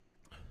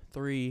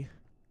3,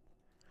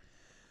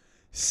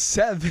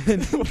 7,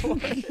 8, 2,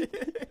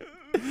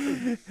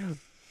 3,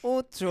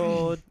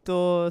 4,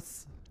 5,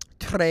 7.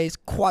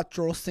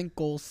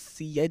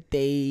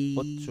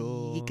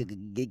 Ocho.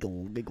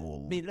 Giggle,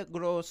 giggle.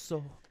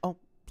 milagroso. Oh,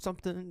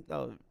 something.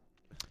 Oh,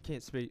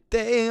 can't speak.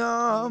 Te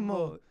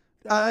amo.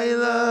 I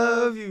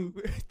love you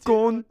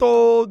con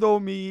todo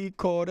mi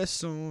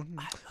corazón.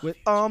 With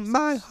all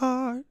my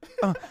heart.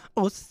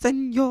 Oh,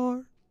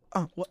 Señor.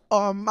 With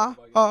all my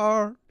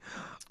heart.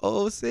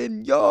 Oh,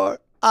 Señor.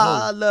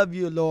 I love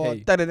you,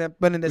 Lord. Hey, Out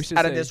should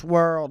of say- this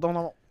world.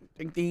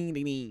 Ding, ding,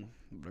 ding, ding.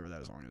 Whatever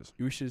that song is.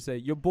 We should say,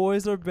 your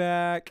boys are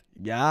back.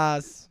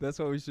 Yes. That's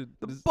what we should.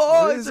 The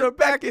boys are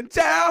back in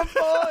town.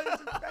 Boys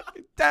are back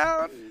in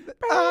town.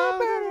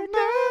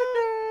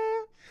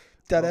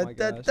 Da, da, my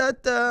da, gosh. da,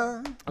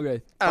 da.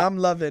 Okay. I'm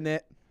loving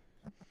it.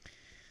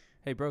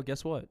 Hey, bro,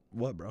 guess what?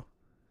 What, bro?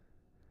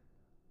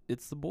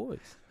 It's the boys.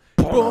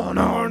 No,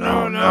 no,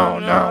 no, no,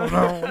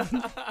 no.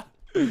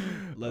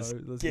 Let's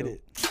Alright, let's get go.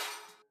 it.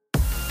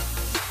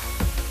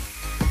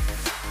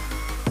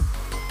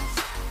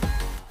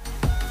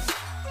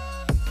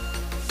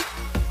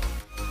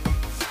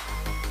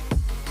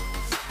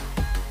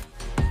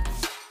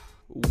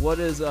 What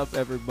is up,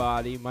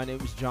 everybody? My name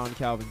is John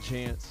Calvin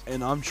Chance,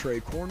 And I'm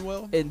Trey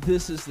Cornwell, and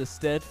this is the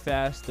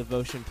Steadfast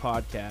Devotion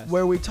Podcast.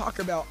 where we talk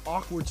about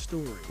awkward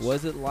stories.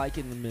 Was it like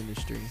in the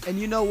ministry? And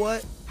you know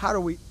what? How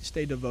do we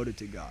stay devoted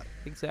to God?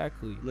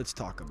 Exactly. Let's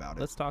talk about it.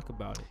 Let's talk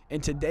about it.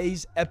 In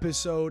today's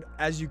episode,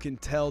 as you can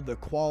tell, the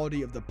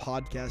quality of the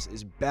podcast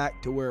is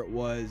back to where it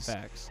was.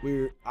 Facts.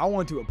 We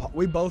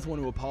both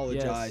want to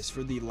apologize Yes.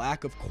 for the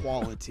lack of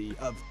quality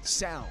of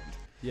sound.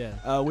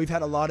 Yeah. We've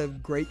had a lot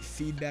of great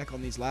feedback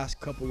on these last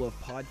couple of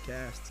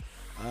podcasts.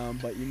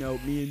 But, you know,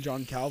 me and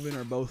John Calvin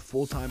are both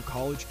full-time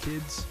college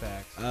kids.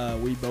 Facts.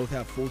 We both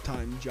have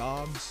full-time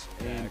jobs.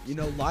 And, Facts. you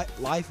know,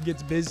 life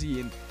gets busy.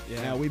 And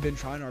Yeah. we've been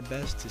trying our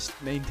best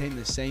to maintain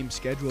the same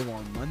schedule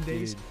on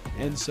Mondays. Dude,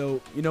 yeah. And so,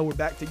 you know, we're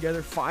back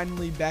together,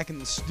 finally back in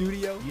the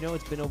studio. You know,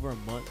 it's been over a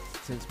month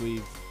since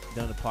we've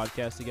done a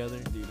podcast together.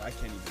 Dude, I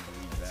can't even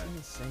believe that.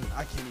 It's insane.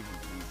 I can't even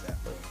believe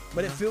that, bro.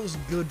 But it feels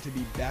good to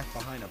be back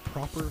behind a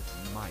proper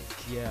mic.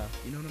 Yeah.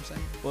 You know what I'm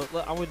saying? Well,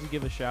 I want to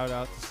give a shout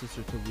out to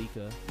Sister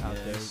Talika out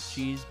there. Yes.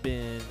 She's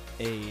been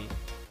a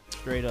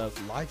straight up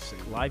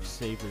Lifesaver.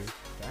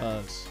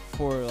 lifesaver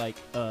for like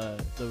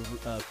the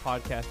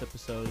podcast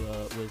episode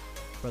with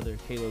Brother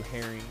Caleb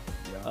Herring,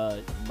 Yeah.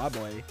 My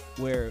boy.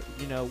 where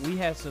we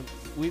had some.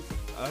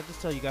 I'll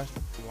just tell you guys,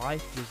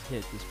 life just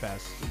hit this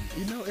past week.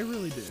 You know, it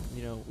really did.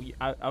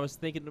 I was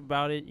thinking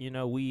about it.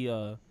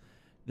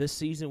 This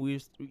season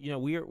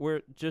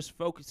we're just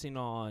focusing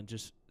on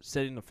just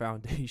setting the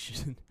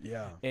foundation.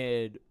 Yeah.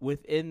 And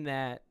within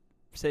that,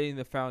 setting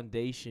the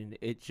foundation,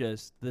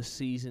 the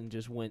season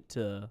just went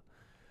to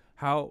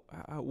how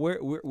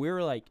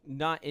we're like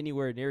not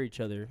anywhere near each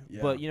other,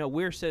 Yeah. but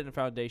we're setting a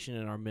foundation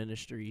in our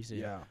ministries, and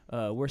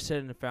Yeah. we're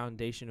setting a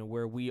foundation of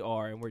where we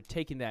are, and we're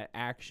taking that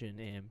action.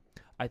 And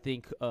I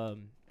think I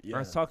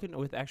was talking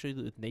with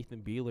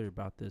Nathan Beeler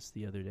about this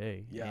the other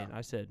day, Yeah. and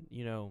I said,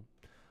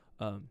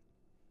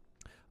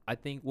 I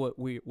think what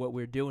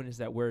we're doing is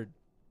that we're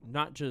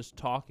not just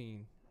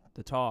talking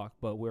the talk,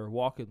 but we're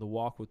walking the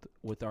walk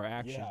with our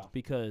actions. Yeah.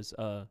 Because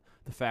the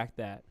fact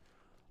that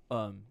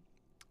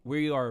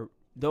we are,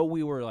 though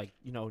we were like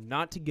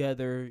not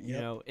together,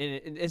 Yep.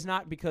 and it's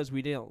not because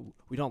we don't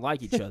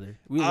like each other.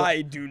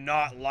 I do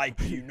not like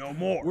you no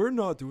more. We're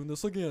not doing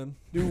this again.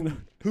 Dude,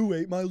 who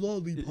ate my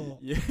lollipop?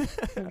 Yeah.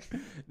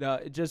 No,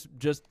 just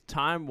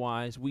time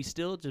wise, we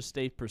still just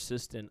stay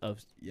persistent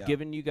of Yeah.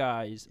 giving you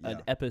guys Yeah.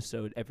 an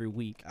episode every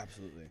week.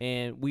 Absolutely.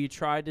 And we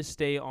try to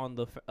stay on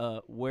the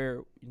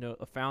where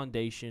a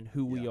foundation,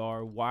 who we Yeah.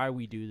 are, why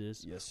we do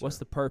this, Yes, what's sir.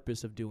 the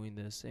purpose of doing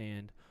this,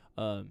 and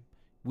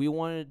we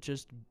want to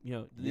just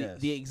Yes.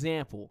 the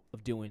example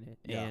of doing it.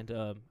 Yeah. And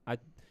I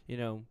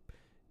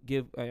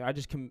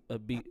just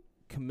be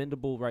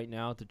commendable right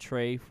now to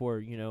Trey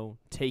for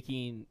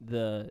taking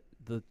the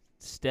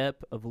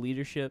step of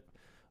leadership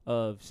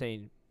of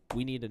saying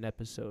we need an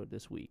episode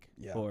this week,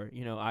 Yeah. or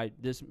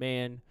this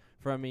man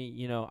from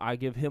me, I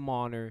give him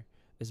honor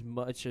as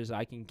much as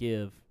I can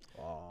give.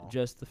 Aw.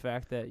 Just the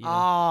fact that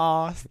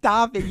Aw,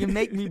 stop it. You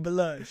make me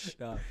blush.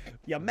 uh,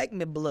 You make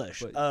me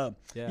blush. But,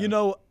 yeah.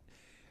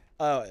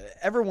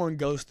 Everyone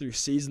goes through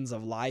seasons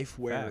of life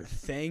where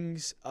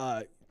Facts.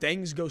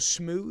 things go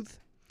smooth.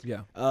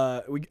 yeah.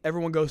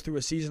 Everyone goes through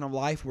a season of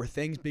life where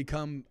things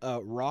become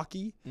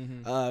rocky.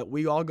 Mm-hmm.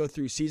 We all go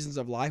through seasons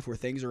of life where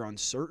things are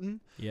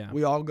uncertain. Yeah.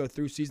 We all go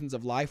through seasons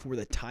of life where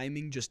the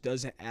timing just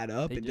doesn't add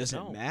up. They It just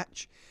doesn't don't.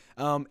 match.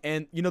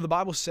 And the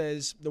Bible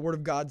says, the Word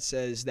of God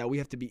says that we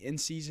have to be in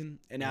season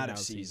and out of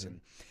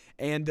season.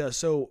 And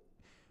so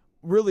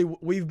really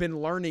we've been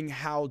learning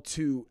how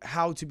to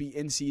be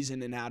in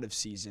season and out of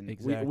season.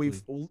 Exactly.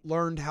 We've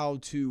learned how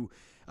to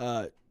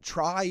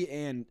try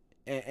and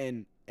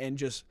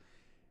just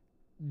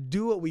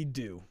do what we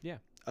do. Yeah.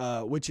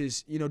 which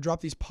is,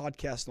 drop these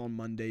podcasts on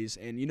Mondays.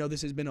 And,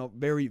 this has been a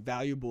very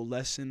valuable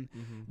lesson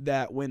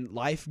that when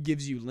life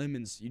gives you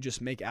lemons, you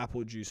just make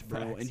apple juice, bro.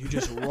 Facts. And you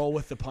just roll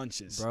with the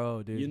punches.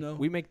 Bro, dude.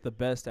 We make the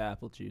best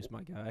apple juice,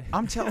 my guy.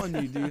 I'm telling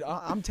you, dude.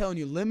 I'm telling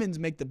you, lemons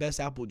make the best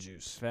apple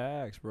juice.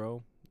 Facts,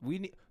 bro.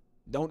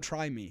 Don't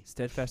try me.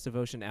 Steadfast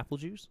Devotion apple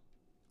juice?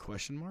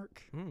 Question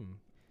mark?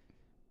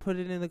 Put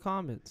it in the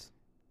comments.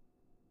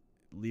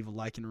 Leave a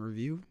like and a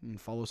review and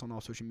follow us on all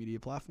social media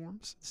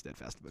platforms.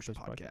 Steadfast Devotion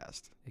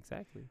Podcast.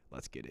 Exactly.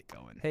 Let's get it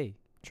going. Hey,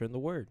 trend the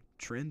word.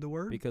 Trend the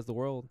word? Because the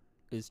world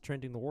is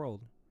trending the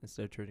world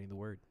instead of trending the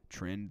word.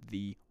 Trend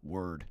the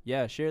word.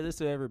 Yeah, share this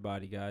to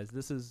everybody, guys.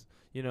 This is,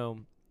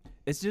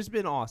 it's just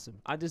been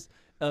awesome. I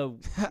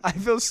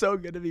feel so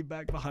good to be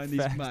back behind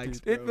these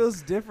mics, bro. It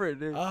feels different,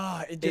 dude.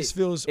 It just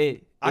feels.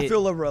 I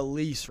feel a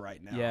release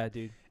right now. Yeah,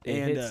 dude.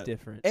 It hits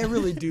different. It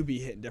really do be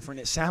hitting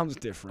different. It sounds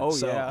different. Oh,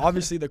 so yeah.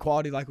 obviously the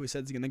quality, like we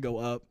said, is going to go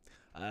up.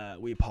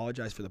 We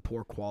apologize for the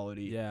poor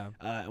quality. Yeah.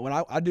 When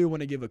I do want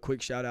to give a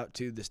quick shout out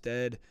to the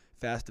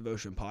Steadfast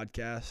Devotion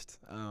Podcast,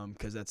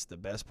 because that's the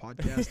best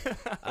podcast.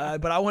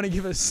 But I want to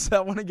give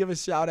a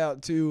shout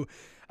out to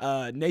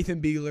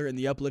Nathan Beeler and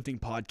the Uplifting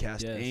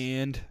Podcast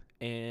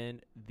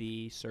and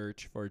the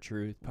Search for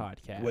Truth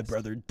podcast with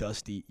brother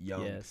Dusty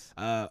Young. Yes.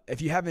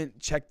 If you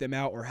haven't checked them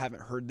out or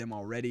haven't heard them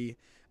already,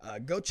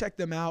 go check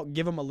them out.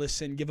 Give them a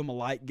listen. Give them a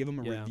like. Give them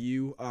a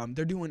review.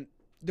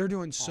 They're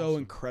doing so awesome.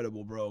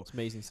 Incredible, bro. It's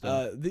amazing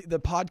stuff. The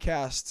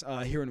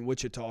podcasts here in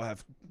Wichita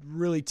have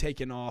really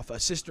taken off.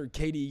 Sister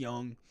Katie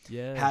Young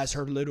has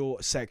her little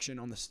section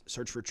on the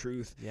Search for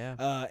Truth.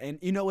 Yeah. And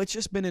it's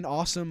just been an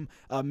awesome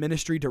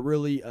ministry to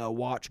really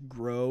watch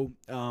grow.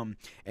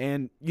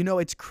 And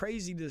it's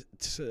crazy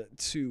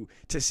to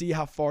see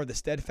how far the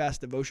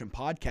Steadfast Devotion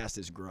podcast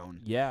has grown.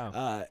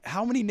 Yeah.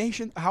 How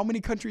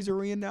many countries are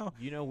we in now?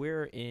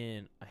 We're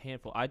in a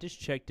handful. I just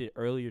checked it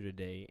earlier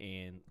today,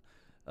 and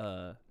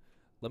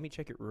let me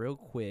check it real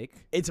quick.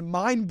 It's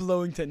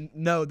mind-blowing to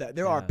know that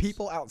there are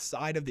people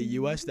outside of the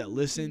U.S. that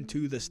listen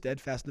to the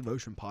Steadfast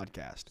Devotion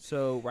podcast.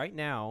 So right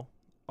now,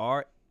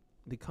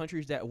 the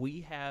countries that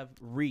we have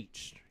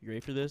reached, you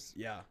ready for this?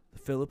 Yeah. The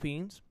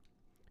Philippines,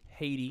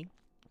 Haiti,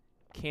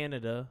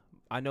 Canada.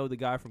 I know the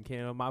guy from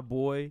Canada, my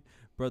boy,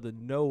 brother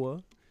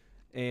Noah,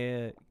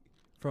 and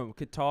from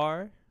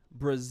Qatar,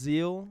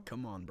 Brazil.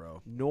 Come on,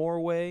 bro.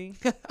 Norway,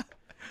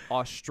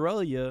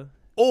 Australia.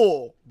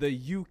 Oh, the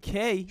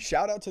UK.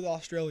 Shout out to the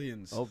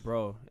Australians. Oh,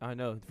 bro, I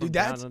know. Dude,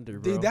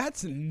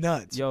 that's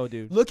nuts. Yo,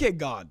 dude. Look at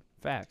God.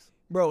 Facts.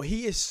 Bro,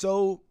 he is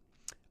so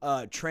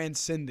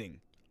transcending.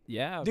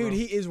 Yeah, dude, bro.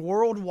 He is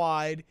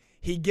worldwide.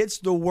 He gets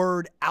the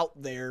word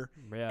out there.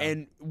 Yeah.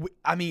 And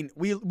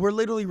we're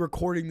literally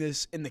recording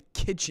this in the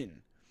kitchen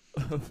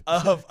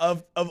of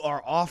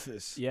our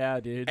office. Yeah,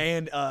 dude.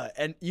 And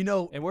and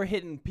we're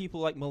hitting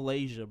people like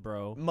Malaysia,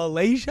 bro.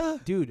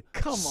 Malaysia? Dude,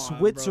 come on.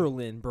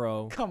 Switzerland,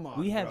 bro. Come on.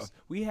 We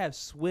have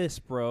Swiss,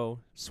 bro.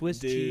 Swiss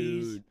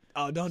cheese.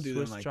 Oh, don't do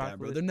Swiss them like chocolate. that,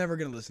 bro. They're never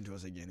gonna listen to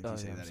us again if you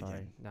say that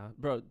again. No,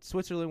 bro.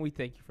 Switzerland, we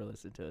thank you for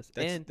listening to us.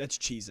 That's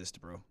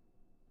cheesist, bro.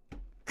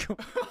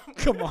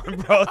 Come on,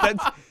 bro.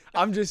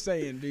 I'm just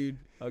saying, dude.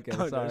 Okay,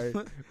 sorry.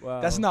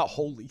 Wow. That's not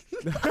holy.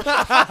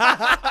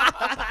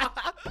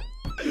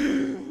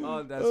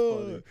 Oh, that's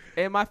funny.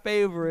 And my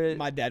favorite.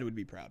 My dad would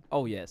be proud.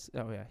 Oh, yes.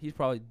 Oh, yeah. He's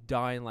probably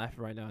dying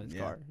laughing right now in his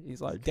car.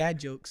 He's like, dad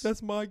jokes.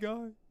 That's my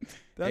guy.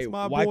 That's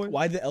my boy.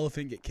 Why did the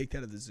elephant get kicked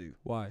out of the zoo?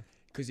 Why?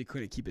 Because he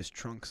couldn't keep his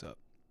trunks up.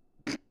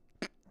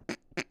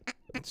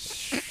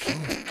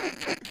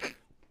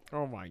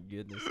 Oh, my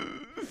goodness.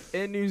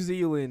 In New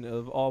Zealand,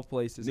 of all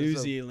places. New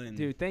Zealand.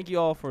 Dude, thank you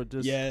all for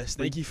just. Yes,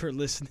 thank you for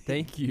listening.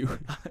 Thank you.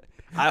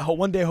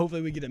 One day,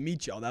 hopefully, we get to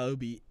meet y'all. That would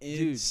be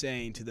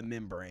insane to the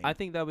membrane. I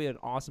think that would be an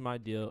awesome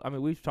idea. I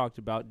mean, we've talked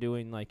about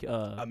doing like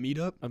a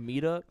meetup. A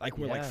meetup, like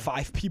where like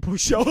 5 people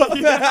show up.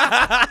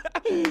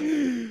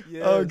 Yes.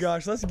 Oh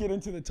gosh, let's get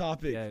into the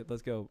topic. Yeah,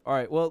 let's go. All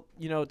right. Well,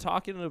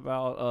 talking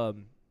about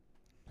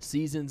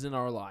seasons in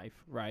our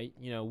life, right?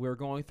 We're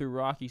going through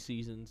rocky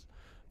seasons.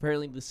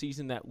 Apparently, the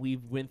season that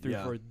we've went through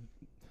for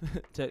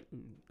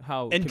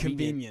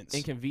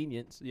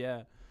inconvenience.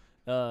 Yeah.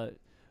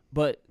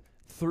 But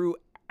throughout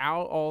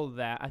all of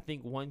that, I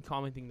think one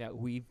common thing that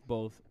we've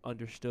both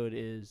understood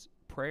is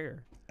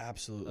prayer.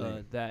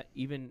 Absolutely. That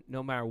even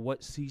no matter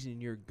what season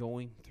you're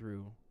going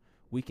through,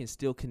 we can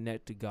still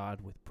connect to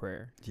God with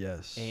prayer.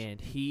 Yes.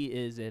 And He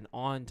is an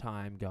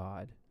on-time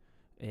God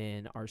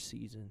in our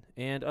season.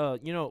 And,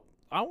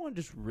 I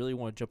just really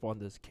want to jump on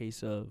this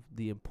case of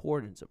the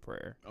importance of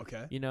prayer.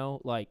 Okay.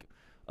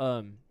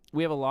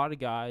 We have a lot of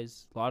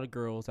guys, a lot of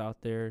girls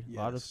out there, yes.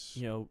 a lot of,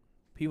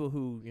 people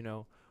who,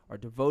 are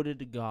devoted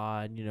to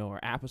God, are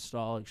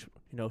apostolic,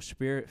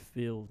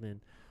 spirit-filled.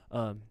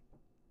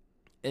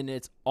 And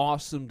it's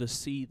awesome to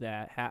see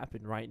that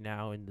happen right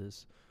now in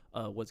this,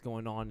 what's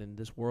going on in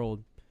this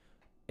world.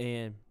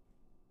 And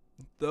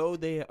though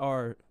they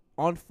are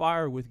on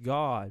fire with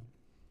God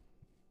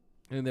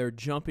and they're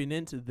jumping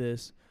into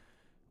this,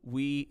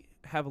 we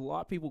have a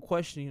lot of people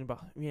questioning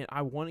about, man,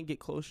 I want to get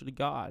closer to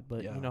God,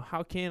 but,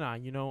 how can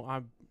I?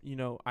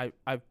 I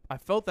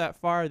felt that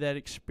fire, that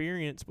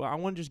experience, but I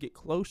want to just get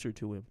closer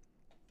to him.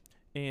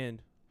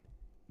 And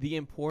the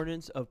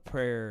importance of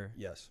prayer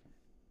Yes.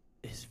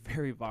 is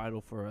very vital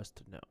for us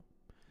to know.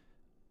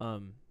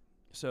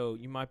 So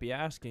you might be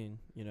asking,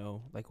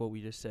 like what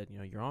we just said,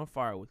 you're on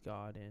fire with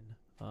God, and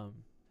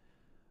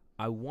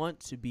I want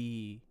to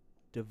be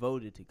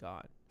devoted to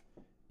God.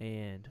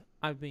 And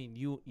I mean,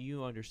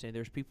 you understand,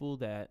 there's people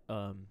that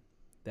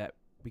that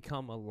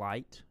become a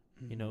light,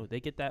 they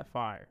get that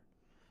fire,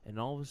 and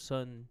all of a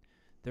sudden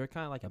they're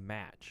kind of like a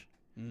match.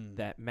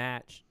 That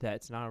match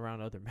that's not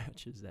around other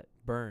matches that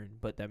burn,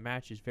 but that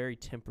match is very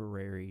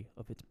temporary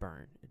of its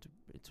burn.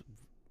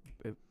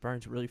 It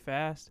burns really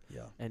fast,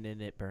 and then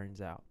it burns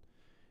out.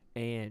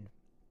 And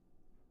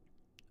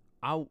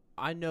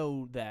I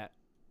know that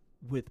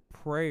with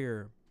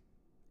prayer,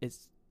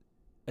 it's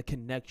a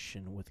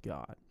connection with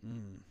God.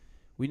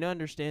 We need to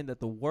understand that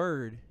the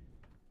Word,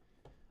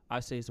 I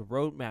say, is a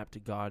roadmap to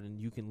God,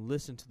 and you can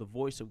listen to the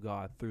voice of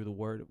God through the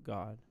Word of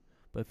God.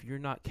 But if you're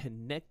not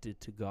connected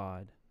to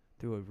God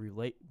through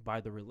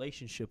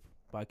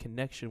by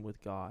connection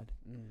with God,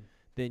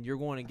 then you're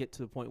going to get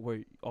to the point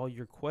where all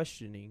you're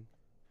questioning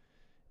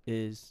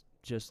is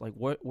just like,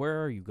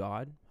 where are you,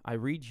 God? I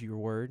read your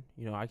word,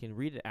 I can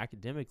read it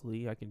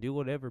academically, I can do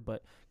whatever,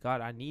 but God,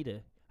 I need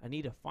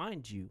to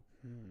find you.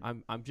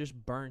 I'm just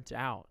burnt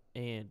out,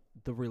 and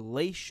the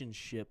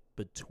relationship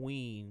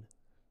between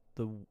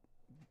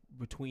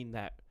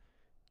that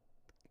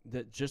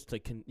just the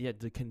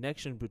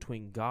connection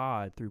between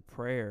God through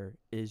prayer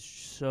is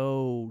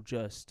so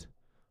just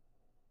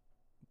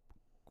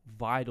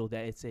vital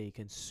that it's a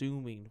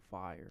consuming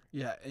fire.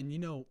 Yeah,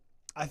 and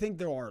I think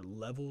there are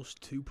levels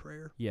to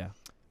prayer. Yeah.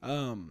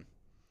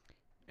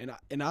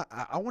 And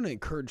I want to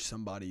encourage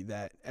somebody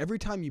that every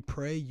time you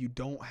pray, you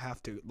don't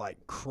have to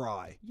like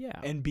cry. Yeah.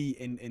 And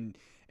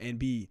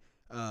be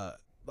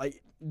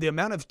like, the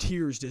amount of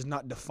tears does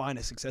not define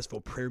a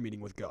successful prayer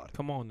meeting with God.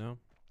 Come on now.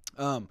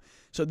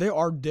 So there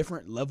are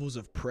different levels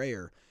of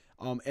prayer,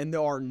 and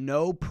there are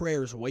no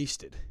prayers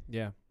wasted.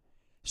 Yeah.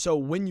 So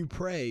when you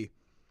pray,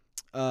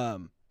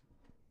 God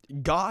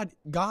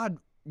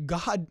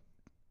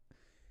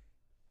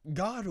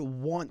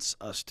wants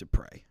us to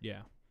pray.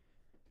 Yeah.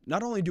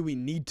 Not only do we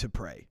need to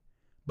pray,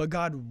 but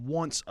God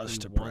wants us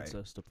to pray.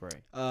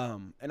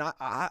 And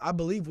I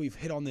believe we've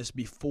hit on this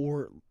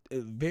before,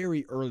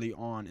 very early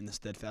on in the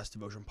Steadfast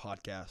Devotion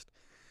podcast.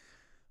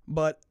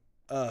 But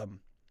a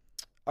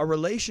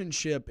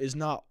relationship is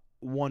not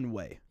one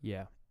way.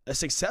 Yeah. A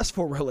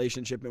successful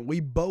relationship, and we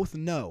both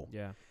know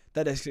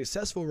that a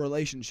successful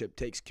relationship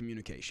takes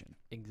communication.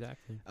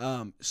 Exactly.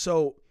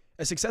 So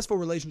a successful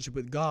relationship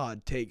with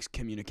God takes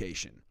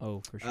communication.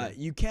 Oh, for sure.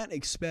 You can't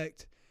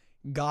expect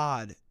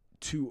God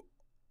to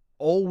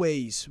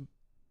always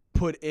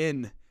put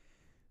in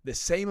the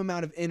same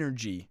amount of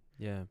energy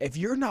if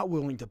you're not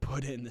willing to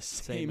put in the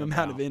same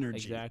amount of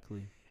energy.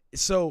 Exactly.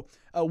 So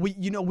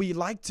we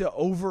like to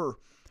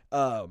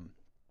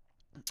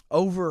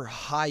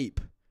overhype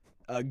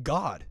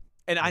God.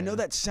 And I know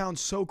that sounds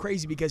so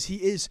crazy because he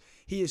is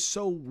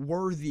so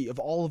worthy of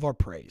all of our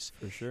praise.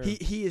 For sure.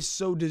 He is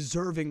so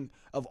deserving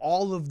of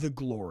all of the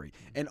glory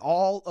and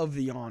all of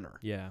the honor.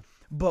 Yeah.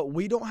 But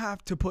we don't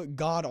have to put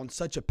God on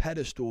such a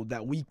pedestal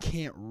that we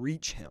can't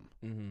reach him.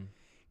 Mm-hmm.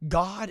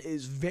 God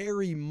is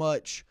very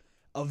much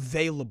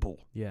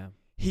available. Yeah.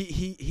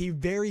 He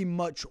very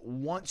much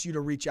wants you to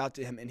reach out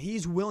to him, and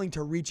he's willing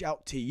to reach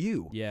out to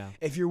you. Yeah.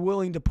 If you're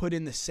willing to put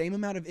in the same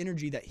amount of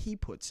energy that he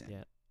puts in.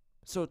 Yeah.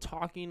 So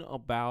talking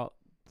about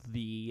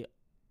the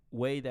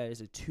way that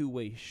is a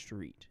two-way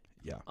street.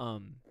 Yeah.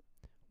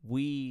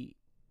 We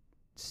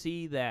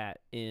see that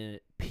in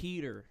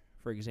Peter,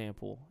 for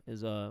example,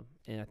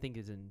 and I think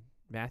is in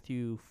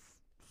Matthew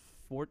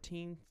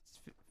 14,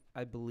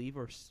 I believe,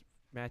 or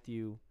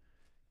Matthew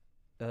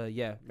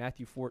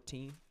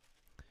 14.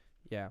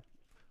 Yeah.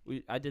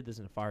 I did this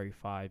in a Fiery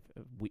 5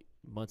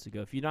 months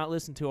ago. If you've not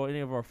listened to any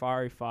of our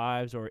Fiery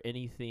 5s or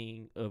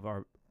anything of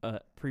our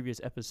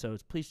previous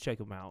episodes, please check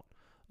them out.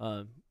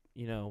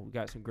 We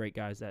got some great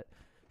guys that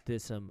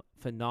did some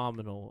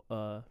phenomenal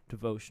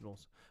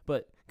devotionals.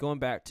 But going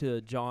back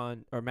to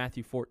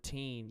Matthew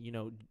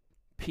 14,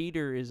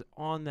 Peter is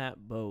on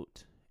that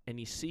boat and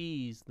he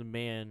sees the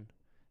man,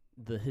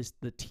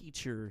 the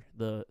teacher,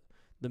 the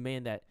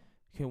man that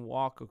can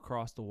walk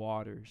across the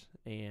waters,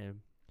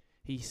 and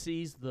he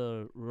sees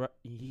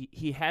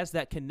he has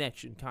that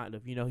connection, kind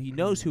of. He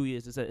knows who he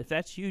is. It's if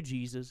that's you,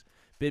 Jesus,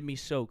 bid me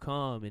so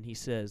come. And he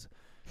says,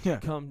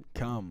 come.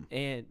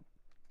 And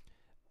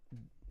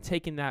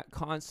taking that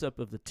concept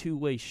of the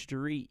two-way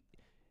street,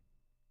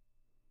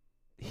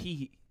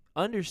 he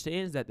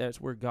understands that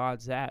that's where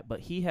God's at, but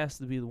he has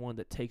to be the one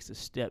that takes a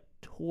step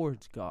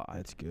towards God.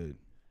 That's good.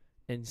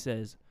 And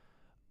says,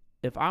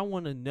 if I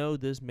want to know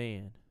this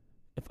man,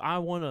 I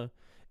know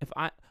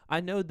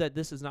that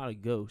this is not a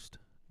ghost.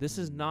 This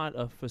is not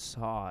a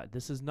facade.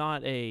 This is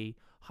not a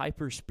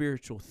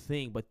hyper-spiritual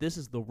thing, but this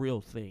is the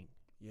real thing.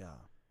 Yeah.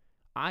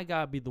 I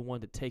got to be the one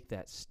to take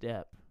that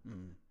step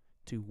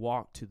to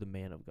walk to the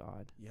man of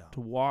God, to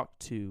walk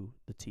to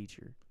the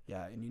teacher.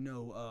 Yeah,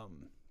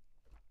 and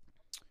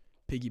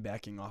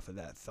piggybacking off of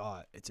that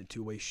thought, it's a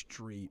two-way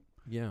street.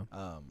 Yeah.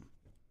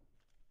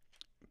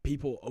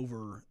 People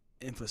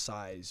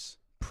overemphasize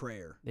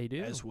prayer They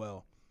do. as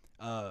well.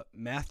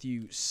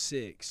 Matthew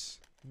 6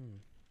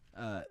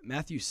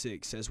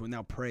 says, "When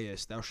thou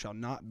prayest, thou shalt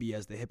not be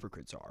as the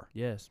hypocrites are.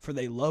 Yes. For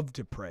they love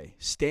to pray,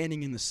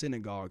 standing in the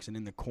synagogues and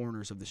in the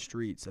corners of the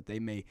streets, that they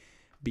may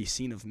be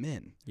seen of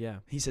men." Yeah.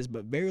 He says,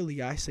 "But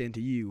verily I say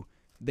unto you,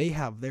 they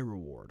have their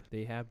reward.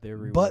 They have their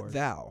reward. But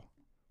thou,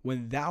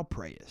 when thou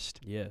prayest,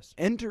 Yes.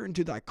 enter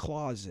into thy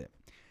closet,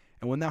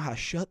 and when thou hast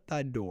shut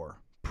thy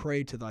door,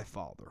 pray to thy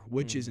Father,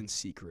 which is in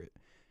secret,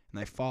 and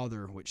thy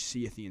Father, which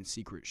seeth thee in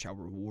secret, shall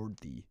reward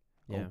thee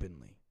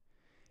openly."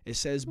 It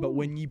says, "But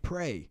when ye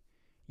pray,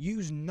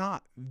 use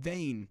not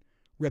vain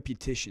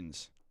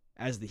repetitions,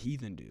 as the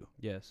heathen do,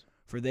 Yes.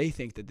 for they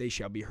think that they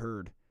shall be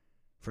heard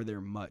for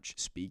their much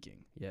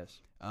speaking."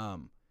 Yes.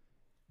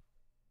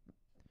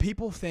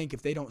 People think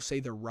if they don't say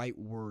the right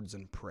words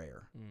in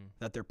prayer,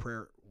 that their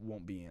prayer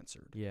won't be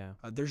answered. Yeah.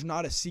 There's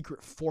not a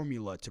secret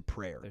formula to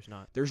prayer. There's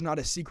not. There's not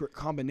a secret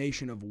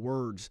combination of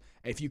words.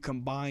 If you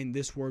combine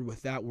this word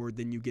with that word,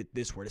 then you get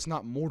this word. It's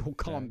not Mortal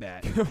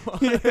Kombat.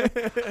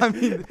 I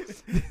mean,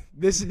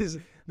 this is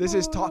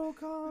Mortal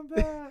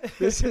Kombat.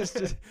 This is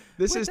just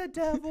this With is the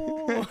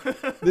devil.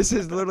 this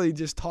is literally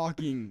just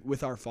talking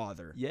with our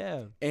Father.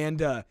 Yeah. And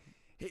the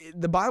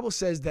Bible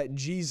says that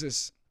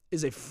Jesus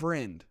is a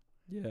friend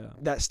Yeah.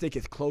 that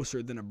sticketh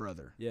closer than a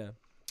brother. Yeah.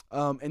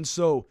 And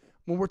so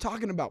when we're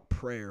talking about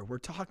prayer, we're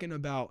talking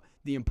about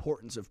the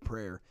importance of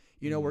prayer.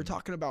 We're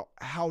talking about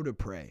how to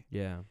pray.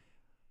 Yeah.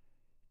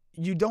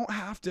 You don't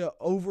have to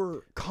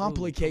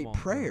overcomplicate come on,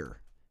 bro.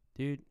 prayer.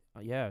 Dude,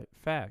 yeah,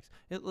 facts.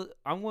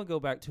 I'm going to go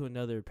back to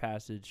another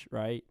passage,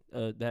 right,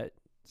 that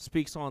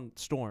speaks on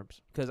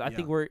storms. Because I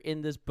think we're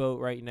in this boat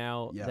right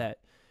now that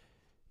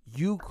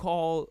you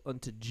call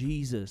unto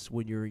Jesus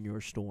when you're in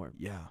your storm.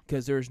 Yeah.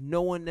 Because there's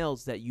no one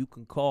else that you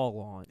can call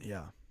on.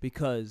 Yeah.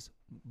 Because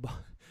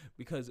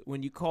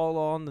when you call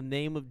on the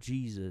name of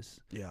Jesus,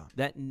 Yeah.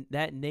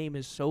 that name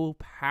is so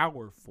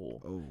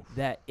powerful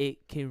that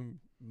it can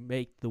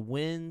make the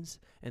winds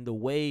and the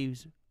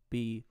waves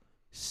be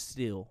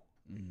still.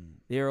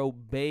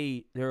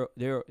 They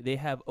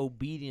have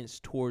obedience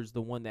towards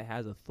the one that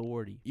has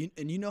authority.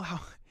 And you know how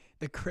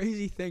the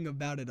crazy thing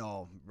about it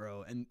all,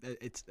 bro, and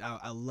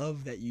I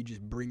love that you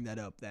just bring that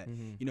up, that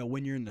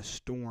when you're in the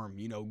storm,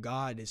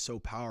 God is so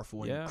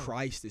powerful and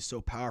Christ is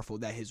so powerful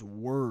that his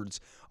words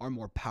are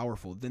more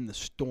powerful than the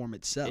storm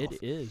itself. It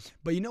is.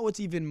 But what's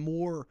even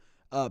more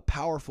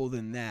powerful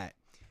than that?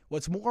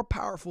 What's more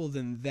powerful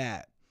than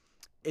that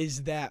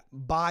is that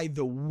by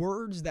the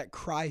words that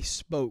Christ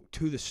spoke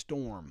to the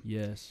storm,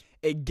 yes,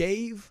 it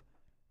gave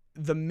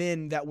the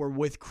men that were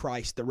with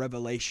Christ the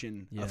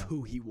revelation of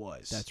who he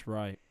was. That's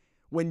right.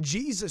 When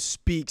Jesus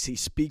speaks, he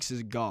speaks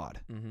as God.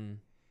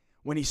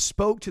 When he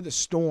spoke to the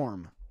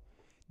storm,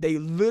 they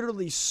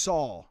literally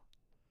saw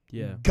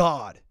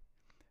God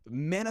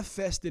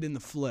manifested in the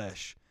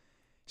flesh,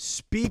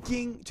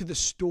 speaking to the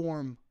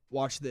storm,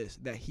 watch this,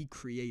 that he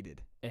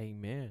created.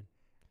 Amen.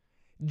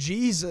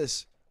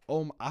 Jesus,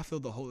 I feel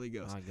the Holy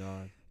Ghost. My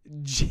God.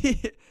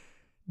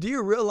 Do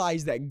you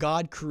realize that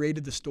God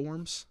created the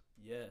storms?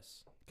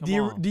 Yes.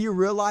 Do you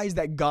realize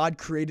that God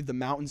created the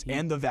mountains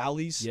and the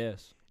valleys?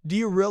 Yes. Do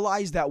you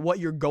realize that what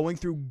you're going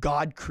through,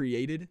 God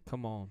created?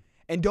 Come on.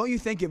 And don't you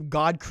think if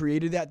God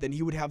created that, then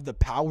he would have the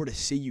power to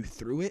see you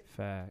through it?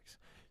 Facts.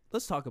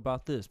 Let's talk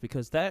about this,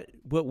 because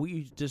what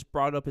we just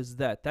brought up is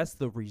that's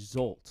the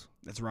result.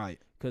 That's right.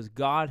 Because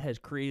God has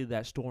created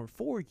that storm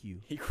for you.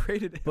 He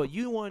created it. But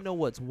you want to know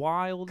what's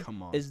wild?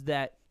 Come on. Is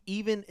that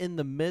even in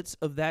the midst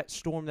of that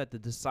storm that the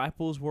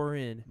disciples were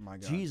in, My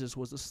God. Jesus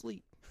was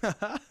asleep.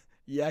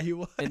 Yeah, he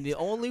was. And the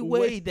only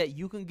way that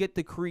you can get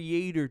the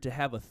Creator to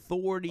have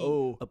authority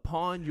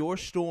upon your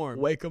storm,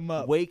 wake him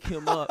up. Wake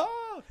him up.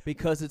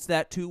 Because it's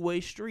that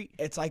two-way street.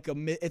 It's like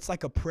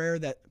a prayer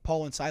that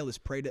Paul and Silas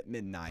prayed at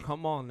midnight.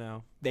 Come on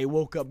now. They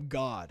woke up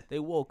God.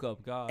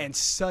 And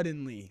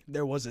suddenly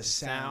there was a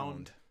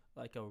sound.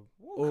 Like a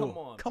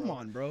come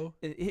on, bro.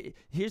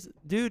 Here's,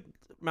 dude,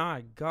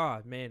 my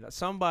God, man.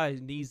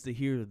 Somebody needs to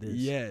hear this.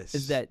 Yes.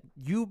 Is that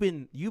you've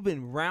been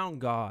around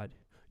God.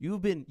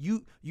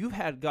 You've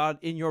had God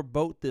in your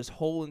boat this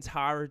whole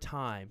entire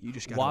time. You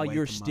just gotta while wake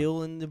you're him still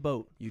up. in the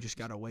boat. You just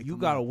gotta wake. You him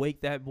gotta up.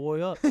 wake that boy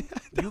up.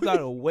 You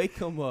gotta wake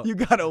him up. You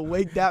gotta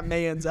wake that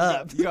man's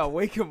up. You gotta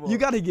wake him up. You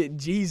gotta get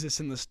Jesus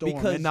in the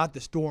storm, and not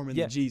the storm in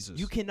the Jesus.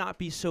 You cannot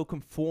be so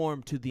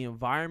conformed to the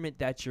environment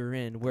that you're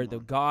in, where the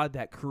God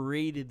that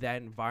created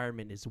that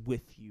environment is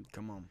with you.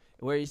 Come on.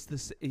 Where he's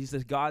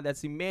the God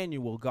that's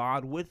Emmanuel,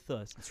 God with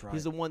us. That's right.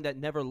 He's the one that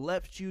never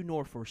left you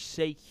nor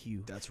forsake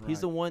you. That's right. He's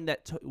the one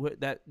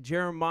that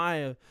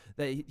Jeremiah,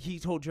 that he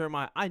told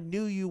Jeremiah, I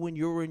knew you when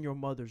you were in your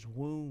mother's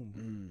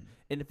womb.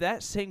 And if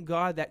that same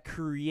God that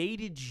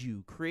created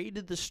you,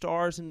 created the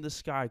stars in the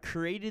sky,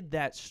 created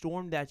that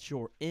storm that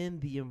you're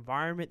in, the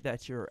environment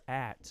that you're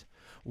at,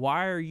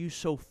 Why are you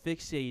so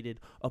fixated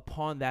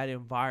upon that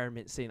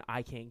environment saying,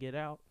 I can't get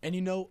out? And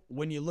you know,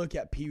 when you look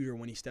at Peter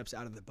when he steps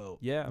out of the boat,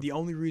 Yeah. the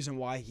only reason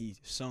why he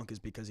sunk is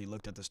because he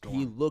looked at the storm.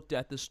 He looked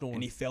at the storm.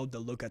 And he failed to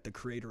look at the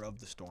creator of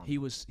the storm.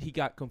 He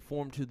got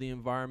conformed to the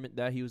environment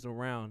that he was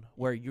around,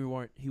 where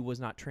he was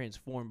not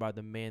transformed by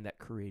the man that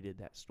created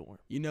that storm.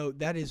 You know,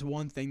 that is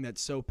one thing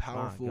that's so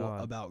powerful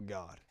God. about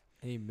God.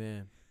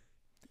 Amen.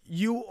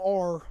 You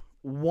are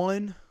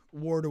one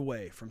word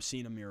away from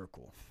seeing a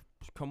miracle.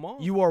 Come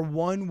on. You are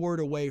one word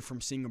away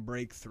from seeing a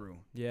breakthrough.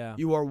 Yeah.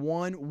 You are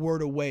one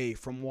word away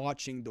from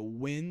watching the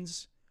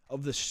winds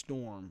of the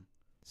storm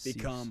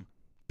become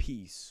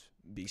peace,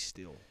 be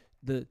still.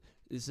 It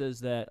says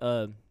that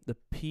the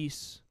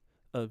peace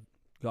of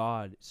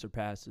God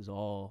surpasses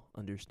all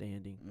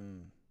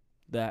understanding.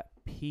 That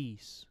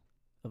peace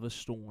of a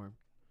storm.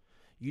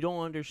 You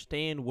don't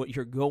understand what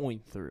you're going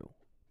through,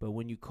 but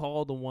when you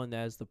call the one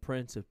that is the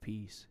Prince of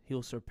Peace,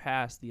 he'll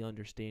surpass the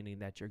understanding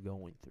that you're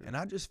going through. And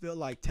I just feel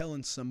like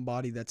telling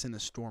somebody that's in a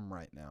storm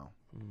right now,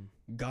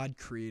 God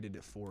created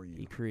it for you.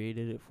 He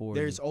created it for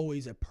There's you.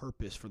 always a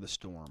purpose for the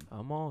storm.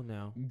 I'm on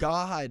now.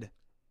 God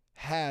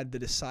had the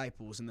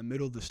disciples in the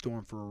middle of the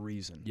storm for a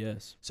reason.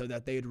 Yes. So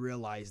that they'd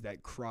realize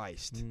that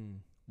Christ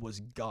was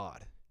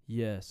God.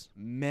 Yes.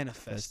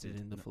 Manifested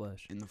in the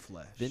flesh. In the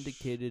flesh.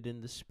 Vindicated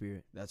in the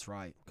spirit. That's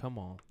right. Come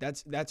on.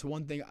 That's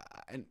one thing.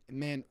 And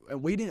man,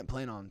 we didn't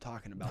plan on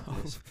talking about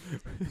this,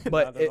 Not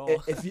but at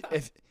all.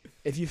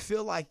 if you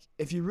feel like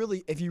if you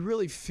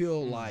really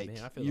feel like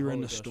Man, I feel you're the in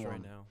Holy the Ghost storm,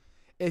 right now.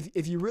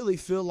 if you really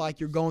feel like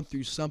you're going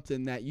through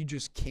something that you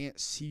just can't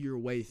see your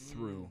way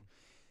through,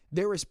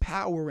 there is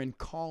power in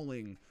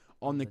calling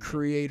on the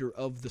creator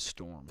of the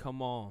storm.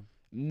 Come on.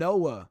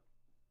 Jonah.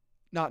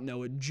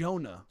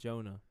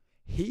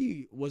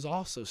 He was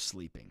also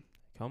sleeping.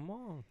 Come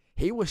on.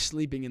 He was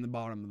sleeping in the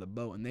bottom of the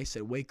boat, and they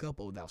said, "Wake up,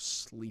 O thou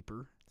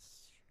sleeper."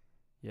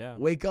 Yeah.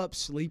 Wake up,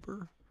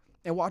 sleeper.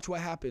 And watch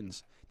what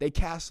happens. They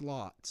cast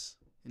lots,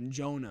 and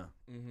Jonah,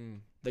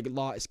 the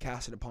lot is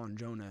casted upon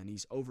Jonah, and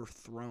he's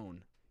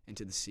overthrown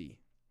into the sea.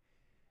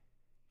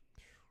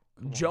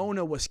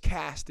 Jonah was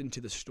cast into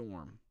the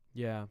storm.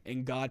 Yeah.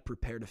 And God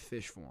prepared a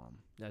fish for him.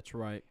 That's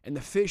right. And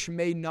the fish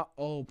may not,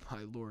 oh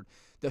my Lord,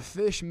 the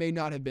fish may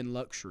not have been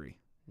luxury.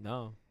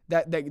 No.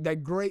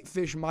 That great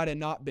fish might have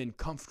not been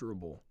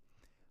comfortable,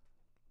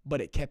 but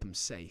it kept him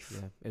safe.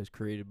 Yeah. It was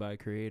created by a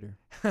creator.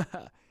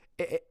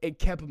 It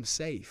kept him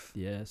safe.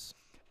 Yes.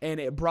 And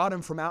it brought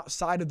him from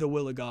outside of the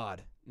will of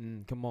God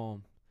Come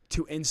on.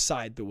 to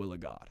inside the will of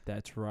God.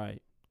 That's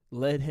right.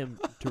 Led him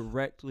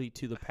directly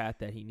to the path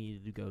that he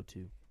needed to go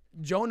to.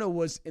 Jonah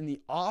was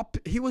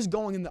he was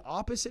going in the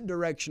opposite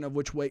direction of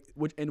which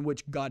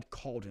God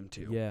called him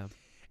to. Yeah.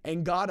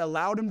 And God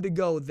allowed him to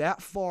go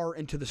that far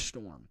into the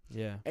storm.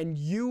 Yeah. And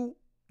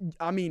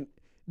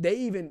they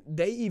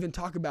even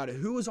talk about it.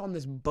 Who was on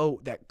this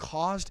boat that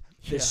caused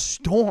this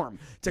storm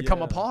to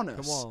come upon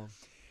us? Come on.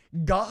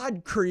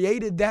 God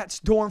created that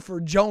storm for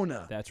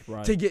Jonah. That's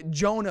right. To get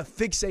Jonah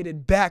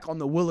fixated back on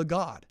the will of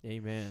God.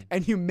 Amen.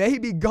 And you may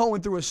be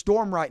going through a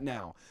storm right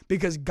now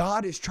because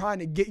God is trying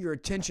to get your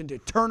attention to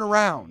turn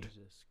around.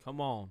 Jesus. Come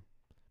on.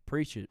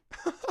 Preach it.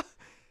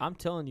 I'm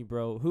telling you,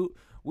 bro.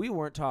 We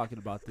weren't talking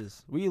about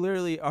this. We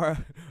literally our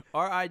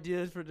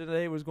ideas for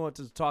today was going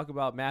to talk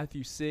about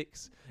Matthew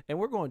 6, and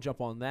we're going to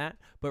jump on that.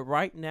 But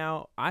right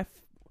now,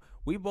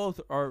 we both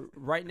are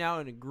right now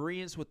in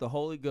agreement with the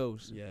Holy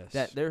Ghost. Yes.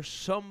 That there's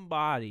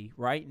somebody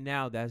right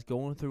now that's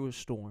going through a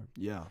storm.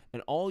 Yeah.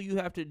 And all you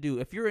have to do,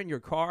 if you're in your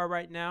car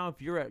right now,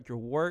 if you're at your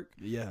work,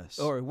 Yes.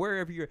 or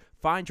wherever you're,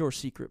 find your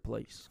secret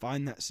place.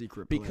 Find that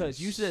secret place. Because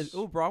you said,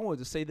 oh, bro, I wanted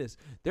to say this.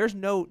 There is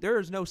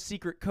no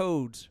secret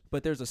codes,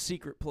 but there's a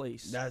secret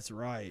place. That's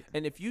right.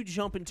 And if you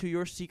jump into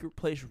your secret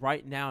place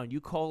right now and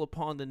you call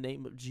upon the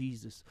name of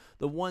Jesus,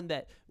 the one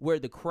where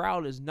the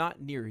crowd is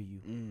not near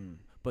you,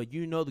 but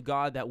you know the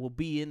God that will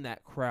be in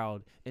that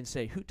crowd and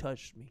say, who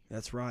touched me?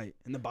 That's right.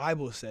 And the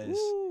Bible says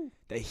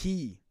that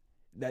he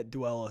that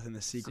dwelleth in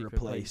the secret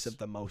place of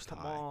the Most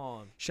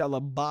High shall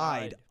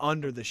abide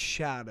under the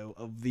shadow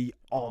of the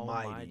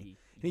Almighty.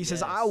 And he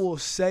says, I will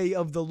say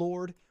of the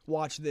Lord,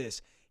 watch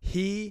this,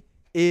 he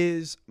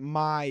is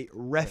my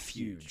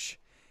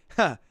refuge.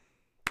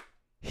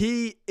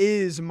 He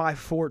is my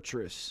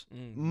fortress,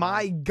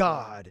 my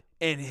God,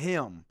 in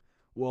him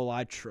will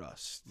I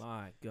trust.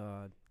 My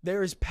God.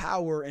 There is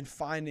power in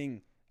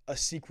finding a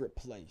secret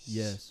place.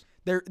 Yes.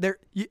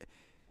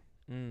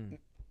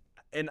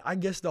 And I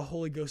guess the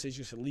Holy Ghost is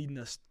just leading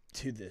us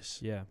to this.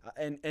 Yeah.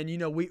 And you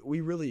know,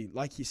 we really,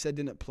 like he said,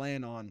 didn't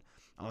plan on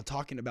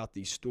talking about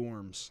these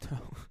storms.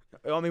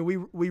 I mean,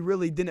 we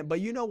really didn't.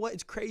 But you know what?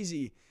 It's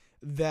crazy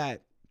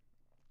that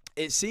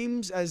it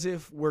seems as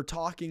if we're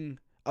talking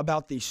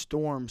about these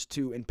storms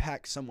to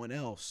impact someone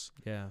else.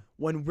 Yeah.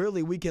 When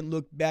really we can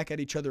look back at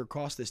each other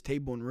across this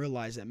table and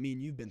realize that me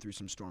and you've been through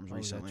some storms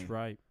recently. That's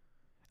right.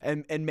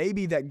 And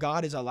maybe that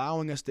God is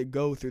allowing us to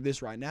go through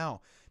this right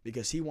now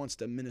because he wants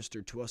to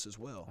minister to us as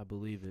well. I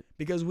believe it.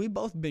 Because we've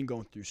both been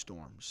going through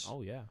storms.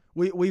 Oh, yeah.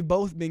 We've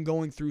both been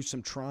going through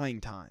some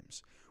trying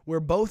times. where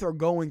both are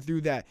going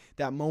through that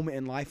moment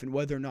in life and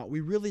whether or not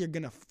we really are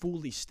going to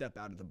fully step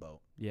out of the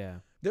boat. Yeah.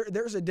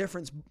 There's a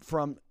difference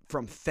from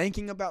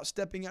thinking about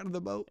stepping out of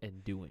the boat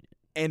And doing it.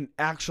 and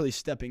actually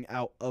stepping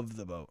out of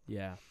the boat.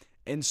 Yeah.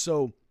 And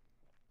so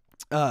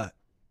My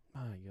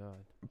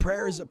God.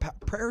 prayer is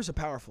a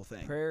powerful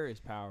thing. Prayer is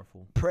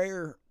powerful.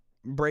 Prayer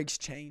breaks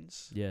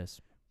chains. Yes.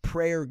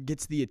 Prayer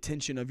gets the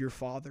attention of your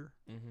Father.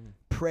 Mm-hmm.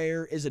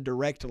 Prayer is a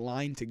direct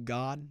line to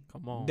God.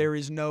 Come on. There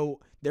is no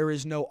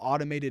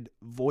automated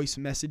voice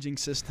messaging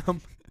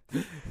system.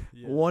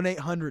 Yeah.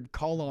 1-800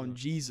 call on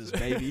Jesus,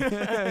 baby.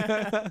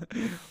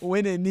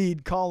 When in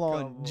need, call Come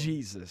on on.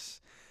 Jesus.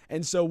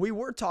 And so we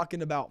were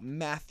talking about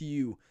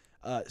Matthew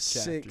Chapter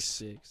 6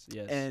 6.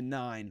 Yes. and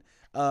 9.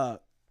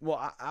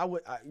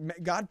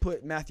 God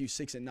put Matthew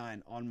 6 and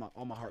 9 on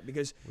my heart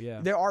because yeah.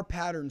 there are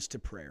patterns to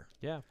prayer.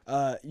 Yeah.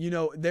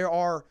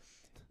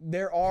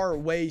 There are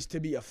ways to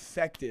be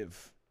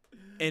effective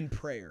in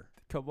prayer.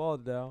 Come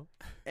on now.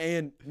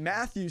 And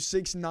Matthew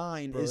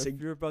 6:9 Bro, is if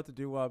you're about to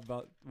do what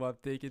I'm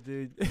thinking,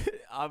 dude,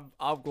 I'm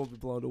gonna be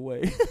blown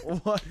away.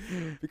 what?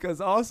 Because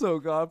also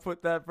God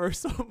put that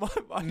verse on my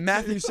mind.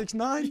 Matthew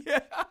 6:9? Yeah.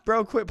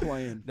 Bro, quit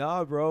playing.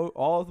 Nah, bro,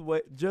 all the way,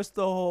 just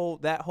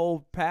that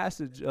whole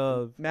passage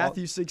of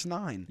Matthew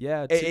 6:9.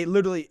 Yeah. It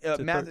literally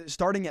to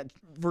starting at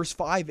verse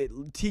 5, it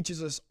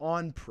teaches us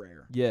on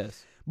prayer.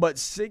 Yes. But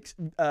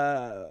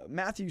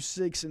Matthew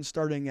 6 and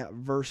starting at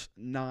verse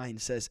 9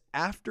 says,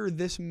 "After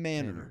this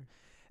manner,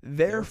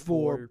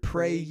 therefore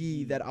pray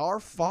ye that our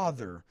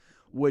Father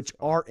which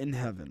art in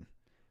heaven,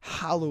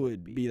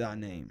 hallowed be thy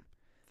name.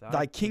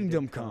 Thy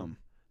kingdom come,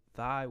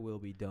 Thy will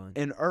be done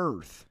in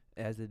earth.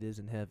 as it is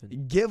in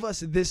heaven. Give us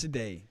this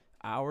day,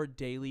 Our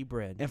daily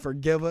bread, and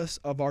forgive us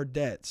of our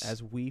debts.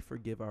 as we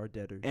forgive our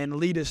debtors. And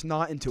lead us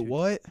not into To-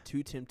 what?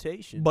 To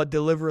temptation, But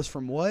deliver us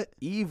from what?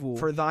 evil.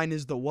 For thine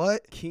is the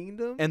what?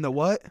 Kingdom And the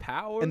what?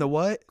 power And the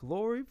what?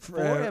 glory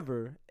Forever.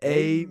 forever.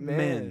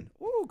 Amen.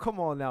 Ooh, come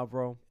on now,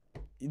 bro.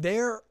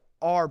 There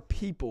are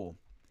people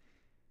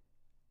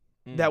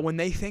Mm. that when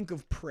they think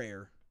of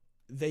prayer,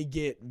 they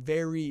get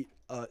very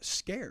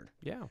scared.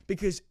 Yeah.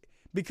 Because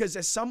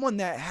as someone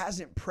that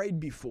hasn't prayed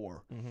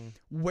before, Mm-hmm.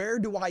 where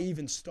do I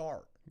even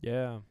start?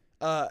 Yeah.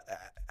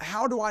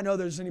 How do I know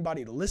there's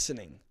anybody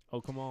listening?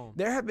 Oh, come on.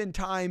 There have been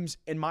times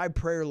in my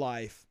prayer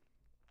life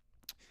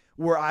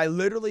where I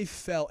literally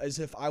felt as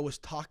if I was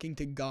talking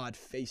to God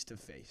face to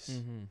face.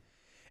 Mm-hmm.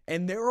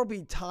 And there will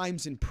be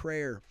times in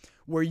prayer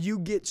where you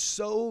get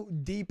so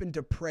deep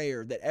into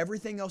prayer that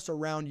everything else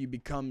around you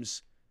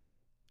becomes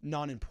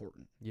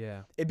non-important.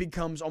 Yeah. It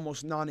becomes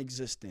almost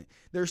non-existent.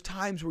 There's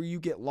times where you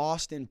get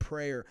lost in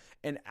prayer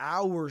and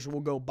hours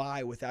will go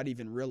by without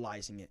even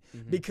realizing it.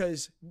 Mhm.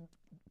 Because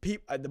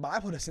the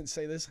Bible doesn't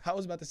say this. I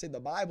was about to say the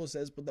Bible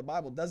says, but the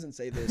Bible doesn't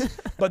say this.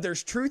 But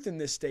there's truth in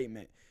this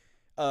statement.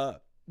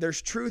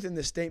 There's truth in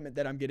this statement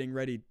that I'm getting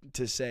ready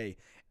to say.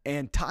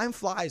 And time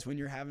flies when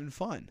you're having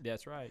fun.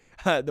 That's right.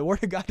 The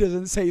Word of God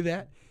doesn't say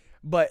that,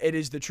 but it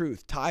is the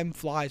truth. Time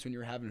flies when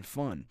you're having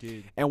fun.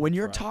 Dude. And when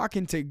you're right.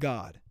 talking to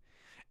God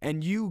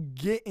and you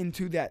get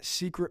into that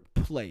secret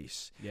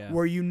place Yeah.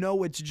 where you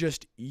know it's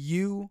just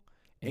you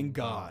and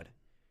God,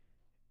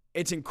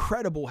 it's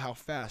incredible how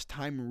fast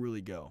time will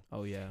really go.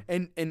 Oh, yeah.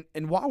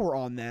 And while we're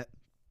on that,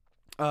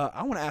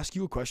 I want to ask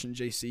you a question,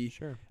 JC.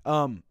 Sure.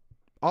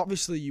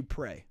 Obviously you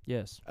pray.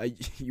 Yes.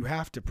 You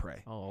have to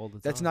pray. Oh, all the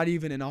time. That's not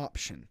even an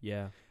option.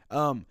 Yeah.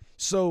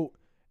 So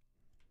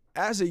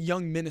as a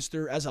young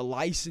minister, as a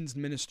licensed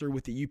minister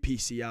with the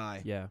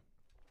UPCI, Yeah.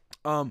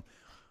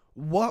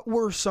 what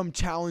were some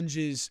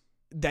challenges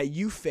that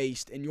you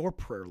faced in your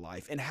prayer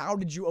life, and how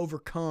did you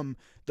overcome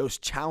those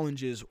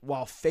challenges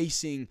while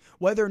facing,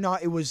 whether or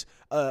not it was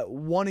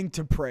wanting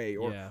to pray,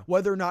 or Yeah.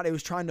 whether or not it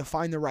was trying to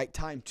find the right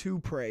time to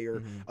pray,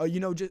 or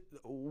Mhm. just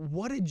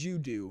what did you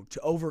do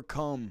to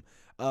overcome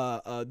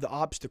the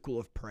obstacle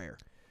of prayer?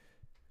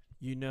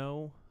 You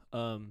know,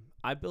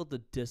 I built a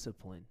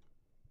discipline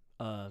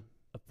of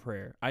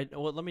prayer.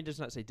 Let me just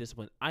not say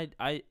discipline.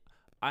 I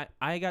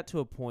got to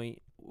a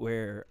point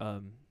where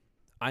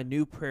I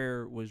knew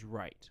prayer was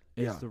right.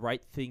 It's Yeah. the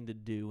right thing to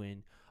do,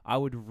 and I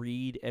would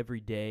read every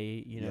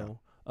day. You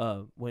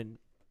know, when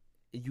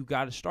you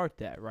got to start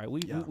that, right?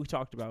 We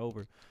talked about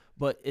over,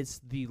 but it's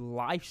the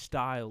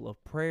lifestyle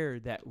of prayer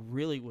that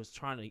really was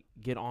trying to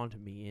get onto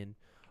me.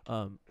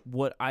 And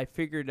what I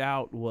figured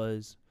out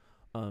was,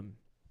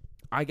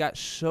 I got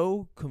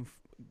so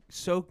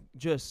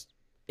just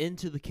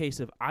into the case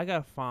of I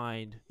gotta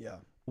find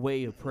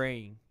way of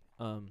praying.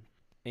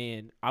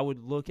 And I would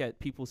look at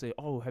people say,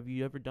 "Oh, have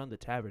you ever done the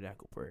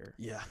tabernacle prayer?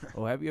 Yeah.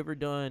 Or have you ever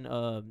done,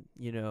 a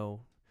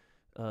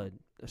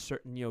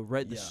certain,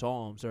 read the Yeah.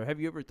 Psalms? Or have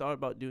you ever thought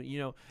about doing,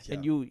 Yeah.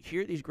 And you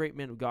hear these great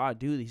men of God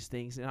do these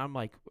things, and I'm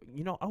like,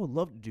 I would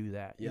love to do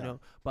that, Yeah.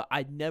 But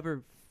I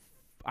never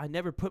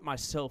put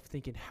myself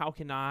thinking, how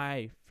can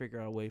I figure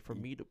out a way for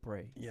me to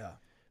pray? Yeah.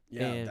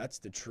 And, that's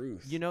the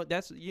truth.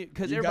 That's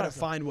because you got to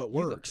find what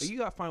works. You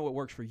got to find what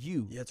works for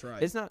you. That's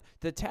right. It's not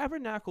the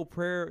tabernacle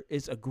prayer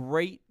is a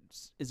great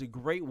is a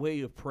great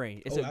way of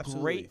praying. It's Oh, a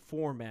absolutely. great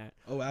format,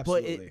 Oh, but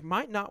absolutely. it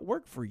might not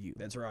work for you.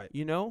 That's right.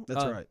 You know,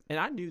 That's right. And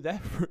I knew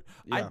that.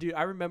 Yeah.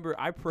 I remember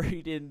I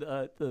prayed in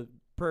the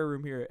prayer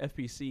room here at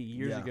FPC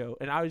years Yeah. ago,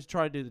 and I was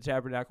trying to do the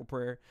tabernacle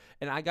prayer,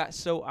 and I got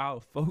so out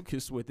of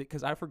focus with it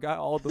because I forgot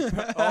all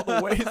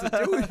the ways of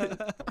doing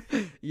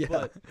it.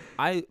 Yeah.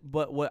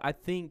 But what I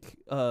think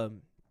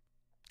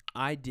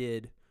I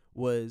did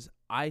was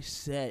I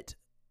set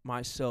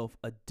myself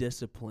a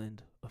discipline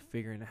of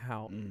figuring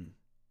out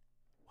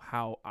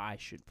how I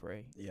should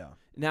pray. Yeah.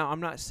 Now, I'm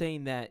not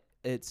saying that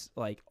it's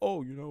like,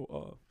 oh,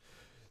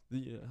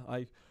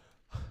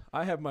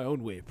 I have my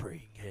own way of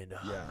praying, and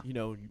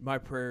my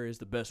prayer is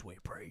the best way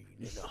of praying.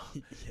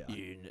 Yeah.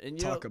 And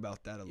Talk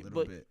about that a little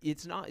but bit.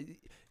 it's not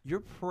your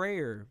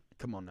prayer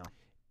Come on now.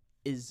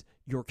 is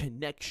your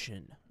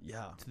connection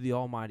Yeah. to the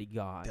Almighty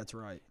God. That's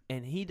right.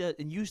 And he does,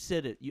 and you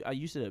said it.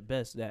 You said it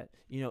best that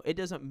it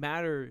doesn't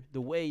matter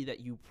the way that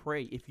you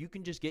pray if you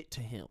can just get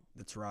to Him.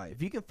 That's right.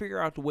 If you can figure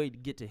out the way to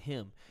get to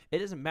Him, it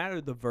doesn't matter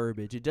the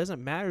verbiage. It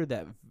doesn't matter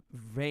that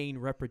vain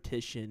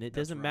repetition. It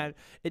doesn't matter.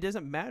 It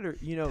doesn't matter.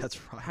 That's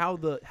right. How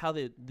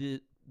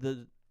the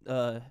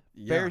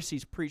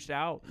Pharisees preached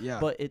out. Yeah.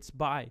 But it's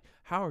by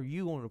how are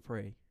you going to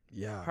pray?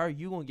 Yeah. How are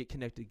you going to get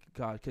connected to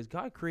God? Because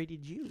God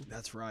created you.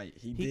 That's right.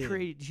 He He did.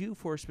 created you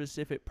for a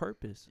specific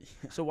purpose.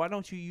 So why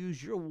don't you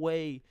use your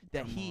way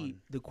that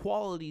the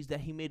qualities that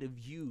He made of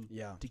you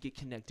Yeah. to get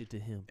connected to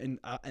Him? And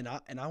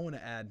I want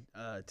to add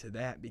to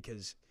that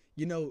because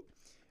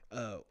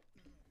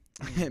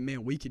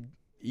man, we could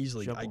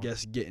easily, Jump I on.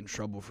 guess, get in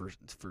trouble for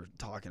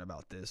talking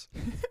about this.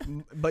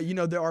 But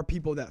there are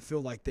people that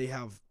feel like they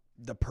have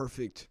the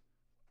perfect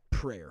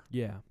prayer.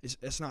 Yeah.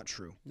 It's not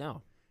true.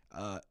 No.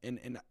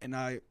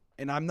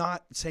 And I'm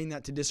not saying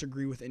that to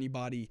disagree with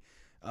anybody.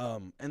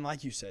 And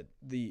like you said,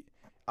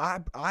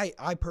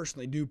 I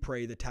personally do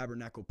pray the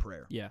tabernacle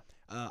prayer. Yeah.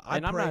 I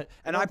And I'm pray, not- I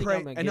and don't I think pray,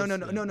 I'm and no,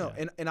 against it,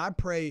 yeah. and I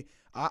pray.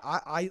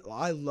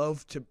 I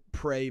love to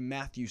pray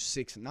Matthew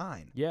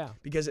 6:9 Yeah.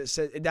 because it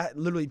says that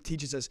literally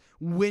teaches us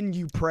when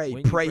you pray,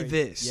 When you pray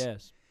this.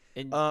 Yes.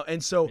 And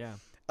And so. yeah.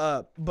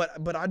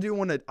 But I do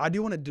want to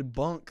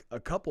debunk a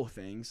couple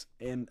things,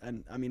 and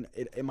I mean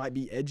it might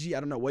be edgy. I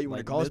don't know what you want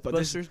Like to call it, but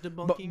Mythbusters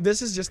debunking?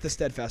 this is just the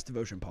Steadfast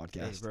Devotion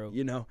podcast, Hey,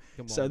 bro.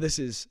 Come So on. this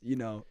is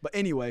But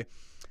anyway,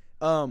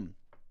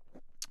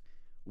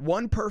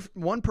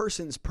 one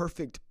person's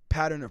perfect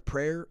pattern of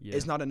prayer Yeah.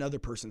 is not another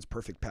person's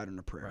perfect pattern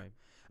of prayer, Right.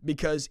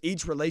 because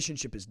each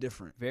relationship is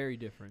different. Very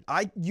different.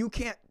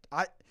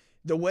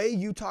 The way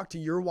you talk to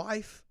your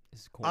wife,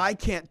 It's cool. I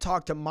can't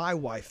talk to my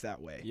wife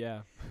that way.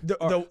 Yeah. The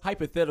Or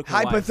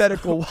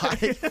hypothetical.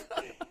 wife.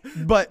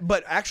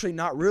 But actually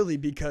not really,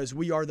 because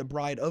we are the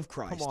bride of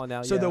Christ. Come on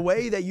now, So yeah. the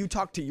way that you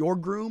talk to your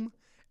groom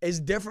is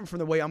different from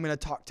the way I'm going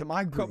to talk to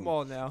my groom. Come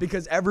on now.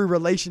 Because every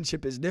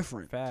relationship is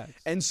different. Facts.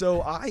 And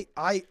so I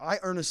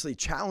earnestly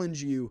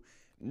challenge you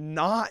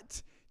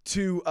not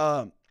to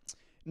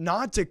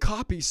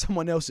copy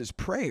someone else's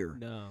prayer.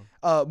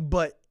 No.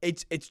 But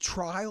it's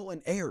trial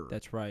and error.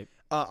 That's right.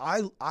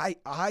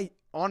 I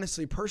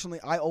honestly, personally,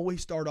 I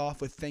always start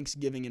off with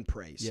thanksgiving and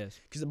praise. Yes.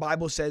 Because the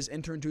Bible says,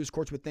 enter into his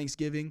courts with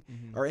thanksgiving,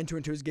 or enter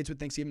into his gates with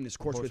thanksgiving, and his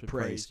courts with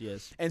praise.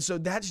 Yes. And so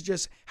that's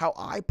just how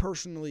I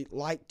personally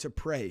like to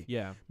pray.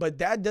 Yeah. But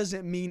that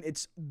doesn't mean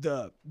it's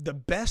the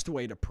best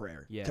way to pray.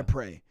 Yeah. To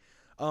pray.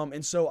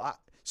 And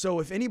so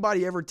if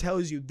anybody ever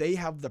tells you they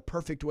have the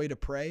perfect way to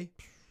pray,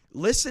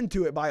 listen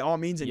to it by all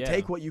means and Yeah.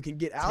 take what you can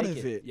get out Take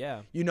of it. it.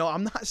 Yeah.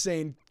 I'm not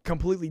saying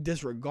completely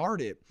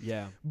disregard it.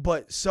 Yeah.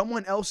 But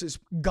someone else's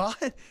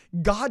God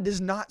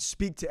does not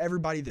speak to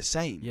everybody the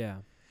same. Yeah.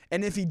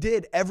 And if he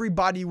did,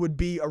 everybody would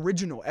be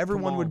original.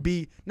 Everyone would on.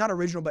 be not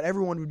original, but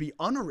everyone would be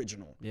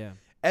unoriginal. Yeah.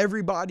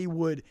 Everybody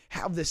would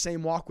have the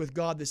same walk with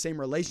God, the same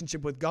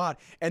relationship with God,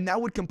 and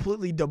that would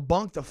completely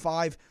debunk the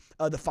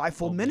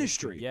fivefold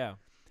ministry. Yeah.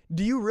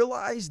 Do you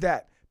realize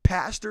that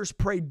pastors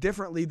pray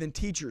differently than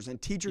teachers, and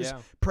teachers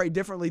Yeah. pray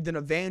differently than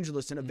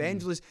evangelists, and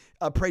evangelists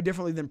pray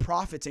differently than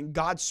prophets, and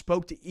God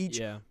spoke to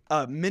each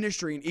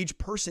ministry and each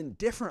person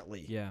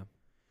differently. Yeah.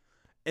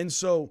 And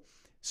so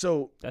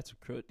That's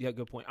a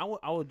good point. I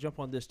will jump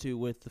on this too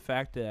with the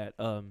fact that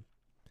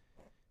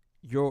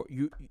your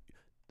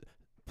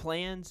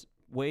plans,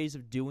 ways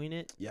of doing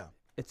it, yeah,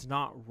 it's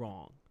not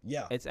wrong.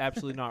 yeah, It's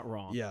absolutely not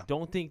wrong. Yeah.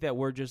 Don't think that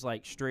we're just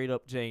like straight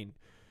up saying,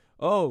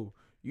 "Oh,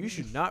 you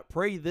should not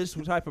pray this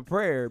type of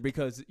prayer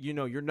because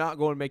you're not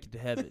going to make it to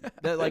heaven."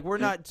 That like we're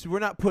not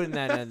putting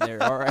that in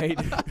there. All right.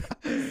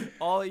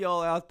 All of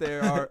y'all out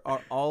there are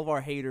all of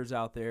our haters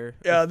out there.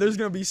 yeah. There's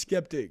gonna be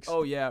skeptics.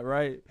 Oh yeah,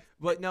 right.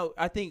 But no,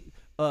 I think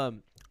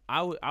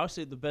I would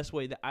say the best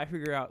way that I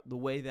figure out the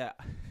way that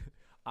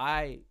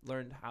I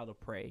learned how to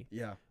pray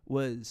yeah,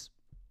 was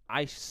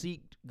I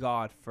seeked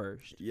God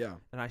first, yeah,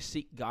 and I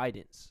seek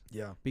guidance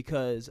yeah,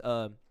 because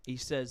he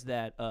says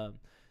that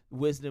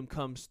wisdom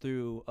comes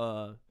through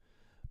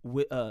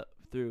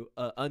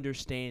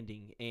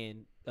understanding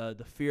and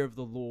the fear of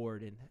the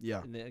Lord and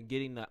yeah, and then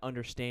getting that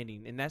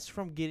understanding, and that's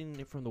from getting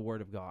it from the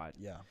Word of God.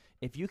 yeah,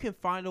 If you can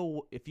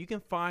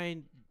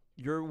find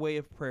your way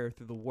of prayer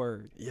through the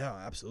word. Yeah,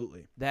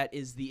 absolutely. That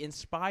is the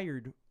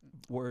inspired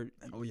word.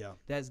 Oh, yeah.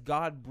 That's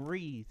God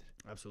breathed.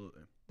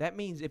 Absolutely. That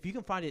means if you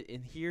can find it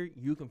in here,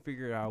 you can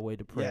figure out a way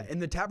to pray. Yeah,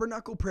 and the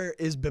tabernacle prayer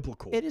is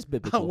biblical. It is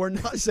biblical. We're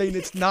not saying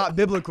it's not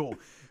biblical.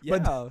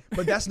 Yeah.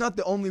 But that's not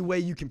the only way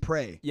you can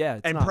pray. Yeah,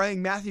 it's and not.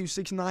 praying Matthew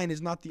 6:9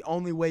 is not the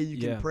only way you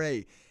can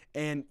pray.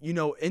 And,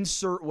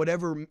 insert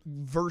whatever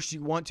verse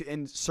you want to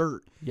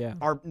insert. Yeah.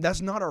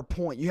 That's not our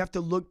point. You have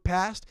to look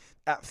past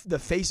at the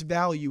face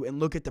value and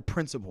look at the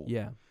principle.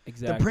 Yeah,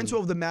 exactly. The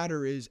principle of the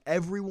matter is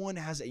everyone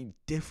has a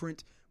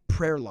different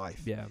prayer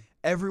life. Yeah.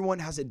 Everyone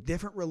has a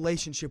different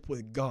relationship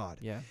with God.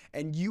 Yeah.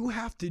 And you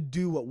have to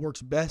do what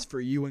works best for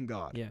you and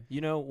God.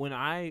 Yeah. When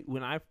I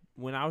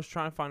was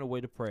trying to find a way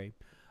to pray,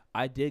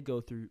 I did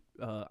go through.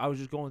 I was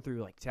just going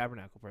through like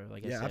tabernacle prayer.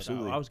 Like I said,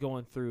 absolutely. I was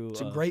going through.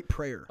 It's a great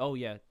prayer. Oh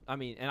yeah, I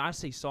mean, and I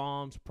say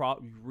Psalms,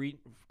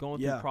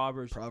 going through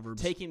Proverbs,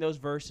 taking those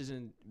verses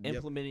and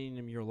implementing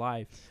them in your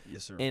life.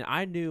 Yes, sir. And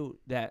I knew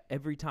that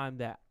every time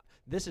that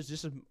this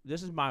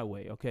is my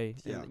way, okay.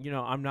 Yeah. And,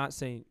 I'm not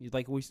saying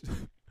like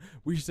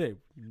we say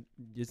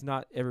it's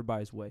not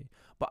everybody's way,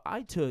 but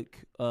I took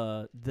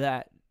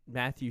that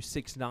Matthew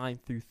 6:9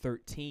 through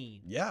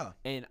 13. Yeah.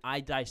 And I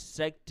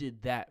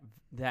dissected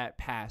that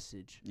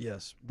passage.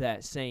 Yes.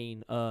 That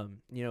saying,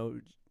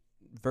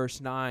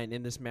 verse 9,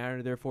 in this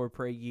manner therefore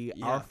pray ye,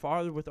 our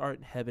Father which art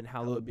in heaven,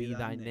 hallowed be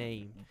thy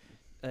name.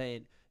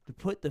 And to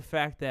put the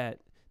fact that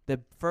the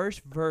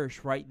first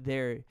verse right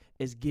there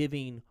is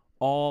giving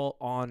all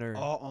honor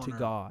to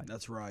God.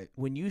 That's right.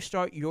 When you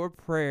start your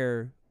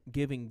prayer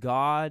giving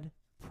God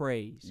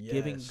praise,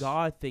 giving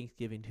God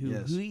thanksgiving, who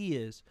he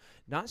is,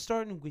 not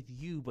starting with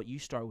you, but you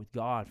start with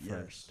God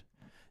first.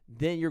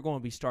 Then you're going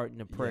to be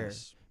starting a prayer.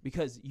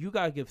 Because you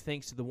got to give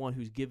thanks to the one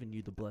who's given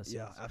you the blessings.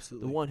 Yeah,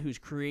 absolutely. The one who's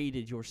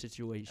created your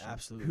situation.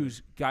 Absolutely.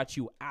 Who's got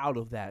you out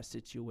of that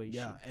situation.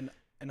 Yeah,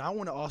 and I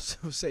want to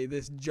also say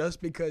this just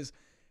because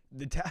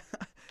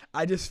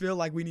I just feel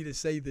like we need to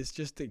say this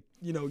just to,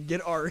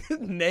 get our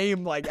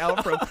name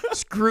out from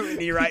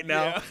scrutiny right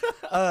now.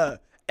 Yeah.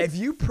 If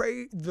you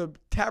pray the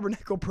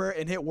tabernacle prayer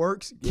and it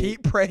works,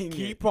 keep praying.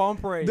 Keep on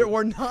praying.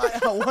 We're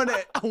not. I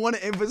want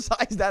to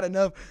emphasize that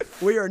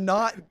enough. We are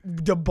not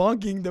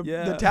debunking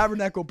the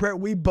tabernacle prayer.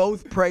 We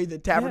both pray the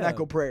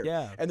tabernacle prayer.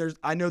 Yeah. And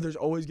I know there's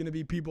always going to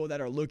be people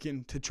that are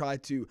looking to try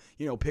to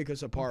pick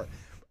us apart.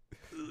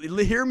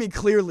 Hear me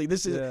clearly.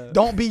 This is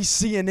don't be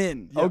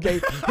CNN.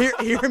 Okay,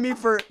 hear me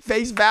for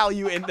face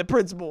value in the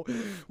principle.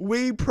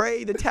 We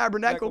pray the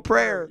tabernacle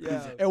prayer,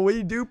 and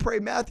we do pray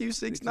Matthew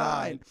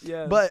 6:9.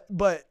 Yeah.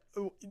 But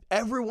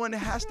everyone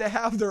has to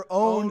have their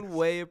own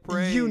way of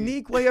praying,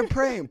 unique way of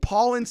praying.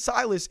 Paul and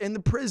Silas in the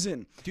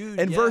prison,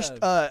 in verse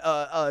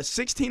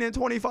 16 and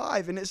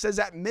 25, and it says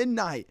at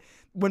midnight,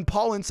 when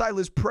Paul and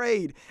Silas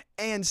prayed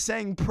and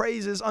sang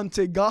praises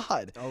unto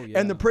God,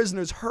 and the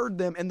prisoners heard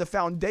them, and the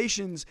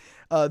foundations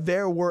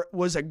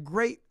was a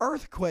great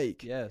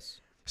earthquake.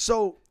 Yes.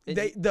 So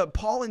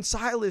Paul and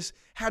Silas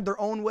had their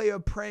own way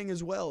of praying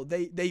as well.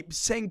 They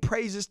sang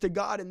praises to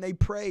God and they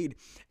prayed,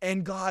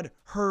 and God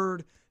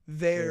heard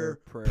their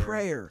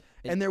prayer.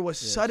 And there was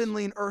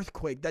suddenly an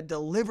earthquake that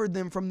delivered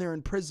them from their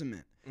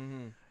imprisonment.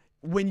 Mm-hmm.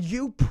 When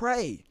you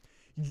pray,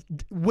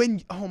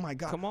 oh my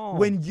God, come on.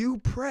 When you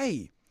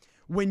pray,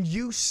 when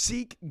you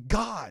seek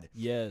God,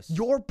 yes,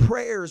 your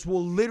prayers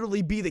will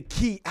literally be the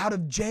key out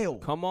of jail.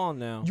 Come on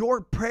now.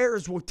 Your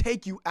prayers will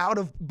take you out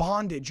of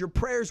bondage. Your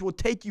prayers will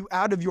take you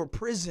out of your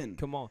prison.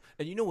 Come on.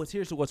 And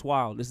here's what's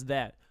wild is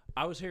that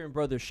I was hearing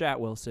Brother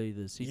Shatwell say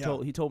this. He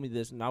told me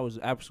this, and I was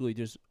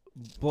absolutely just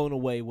blown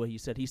away what he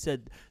said. He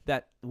said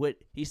that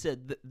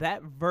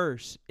that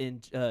verse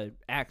in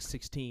Acts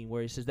 16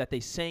 where he says that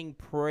they sang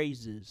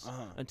praises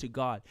unto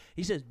God.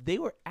 He says they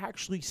were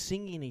actually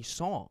singing a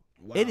song.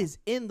 Wow. It is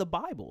in the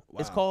Bible.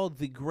 Wow. It's called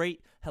the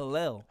Great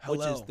Hallel,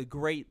 which is the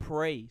great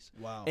praise.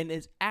 Wow. And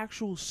it's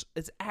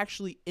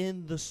actually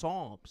in the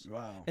Psalms.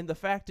 Wow. And the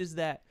fact is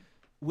that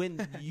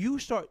when you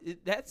start,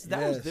 that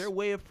was their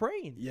way of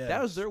praying. Yes.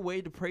 That was their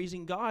way to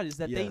praising God, is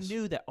that they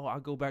knew that, I'll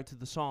go back to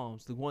the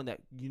Psalms, the one that,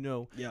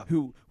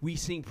 who we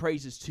sing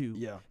praises to.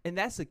 Yeah. And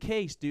that's the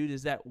case, dude,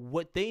 is that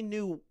what they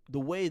knew, the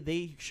way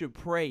they should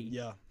pray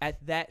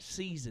at that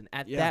season,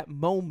 at that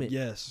moment,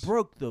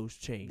 broke those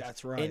chains.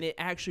 That's right. And it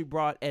actually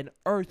brought an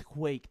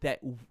earthquake that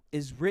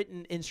is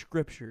written in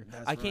Scripture.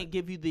 I can't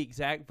give you the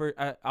exact verse.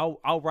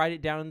 I'll write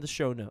it down in the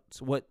show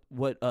notes. What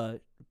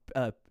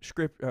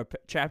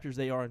chapters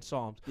they are in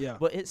Psalms. Yeah.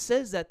 But it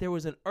says that there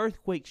was an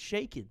earthquake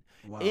shaken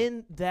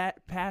in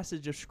that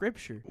passage of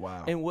Scripture.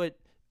 Wow. And what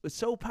was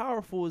so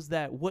powerful is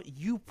that what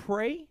you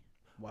pray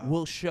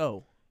will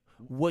show.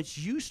 What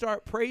you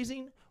start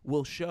praising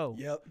will show.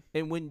 Yep.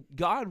 And when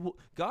God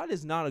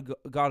is not a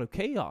God of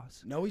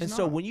chaos. No, he's not. And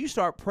so when you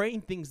start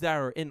praying things that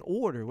are in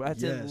order,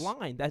 that's in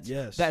line,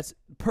 that's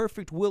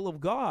perfect will of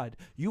God,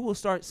 you will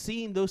start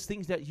seeing those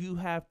things that you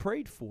have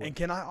prayed for. And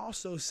can I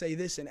also say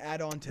this and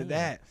add on to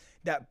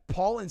that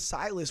Paul and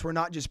Silas were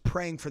not just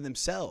praying for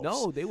themselves.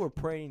 No, they were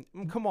praying.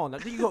 Come on, now,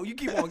 you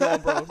keep on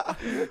going, bro.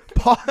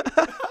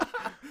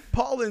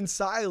 Paul and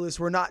Silas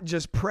were not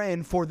just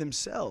praying for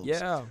themselves.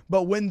 Yeah.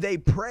 But when they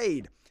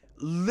prayed,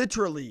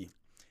 literally,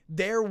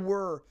 there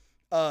was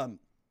the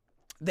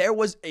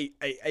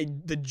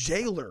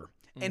jailer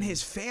and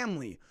his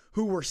family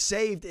who were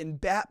saved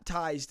and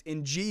baptized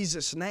in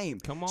Jesus' name.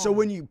 Come on. So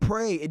when you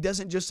pray, it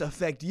doesn't just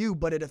affect you,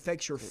 but it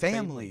affects your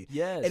family.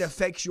 Yes. It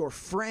affects your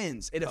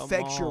friends. It Come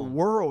affects your on.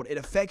 world. It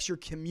affects your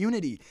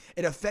community.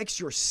 It affects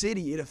your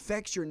city. It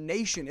affects your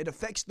nation. It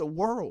affects the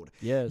world.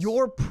 Yes.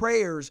 Your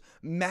prayers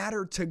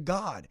matter to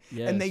God.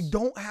 And they Yes.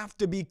 don't have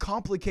to be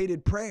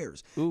complicated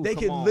prayers. Ooh, They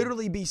come could on.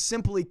 literally be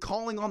simply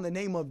calling on the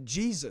name of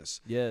Jesus.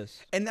 Yes.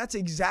 And that's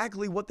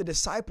exactly what the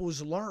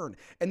disciples learned.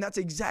 And that's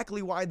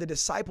exactly why the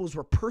disciples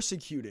were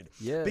persecuted.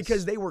 Yes.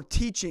 Because they were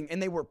teaching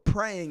and they were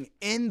praying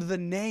in the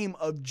name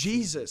of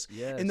Jesus.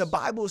 Yes. And the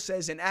Bible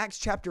says in Acts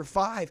chapter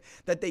 5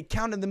 that they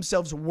counted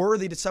themselves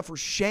worthy to suffer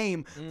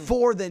shame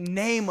for the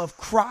name of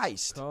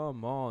Christ.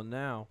 Come on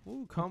now.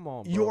 Ooh, come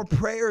on, bro. Your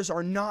prayers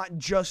are not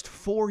just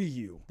for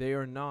you, They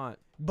are not.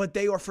 but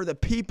they are for the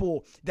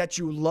people that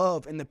you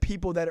love and the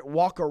people that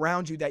walk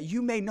around you that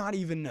you may not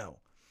even know.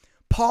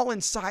 Paul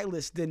and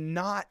Silas did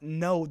not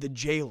know the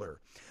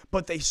jailer,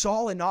 but they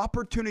saw an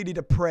opportunity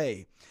to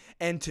pray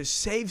and to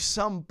save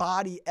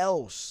somebody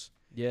else.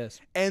 Yes.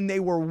 And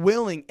they were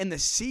willing in the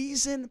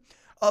season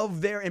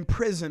of their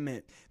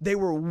imprisonment. They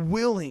were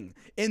willing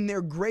in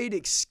their great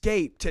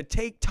escape to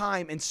take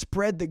time and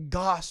spread the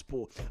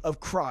gospel of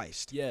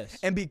Christ. Yes.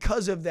 And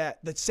because of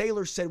that, the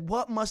sailor said,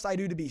 "What must I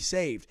do to be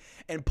saved?"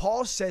 And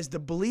Paul says to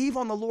believe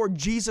on the Lord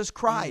Jesus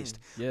Christ.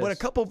 yes. But a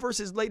couple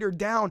verses later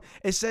down,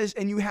 it says,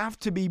 and you have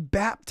to be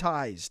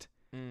baptized.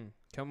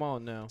 Come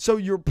on now. So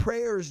your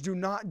prayers do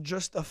not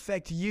just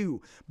affect you,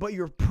 but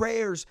your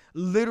prayers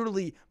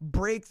literally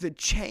break the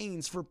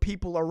chains for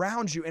people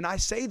around you. And I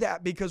say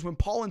that because when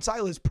Paul and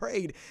Silas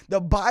prayed, the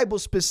Bible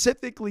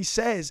specifically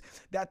says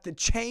that the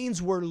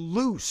chains were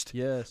loosed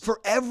Yes. for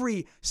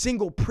every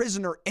single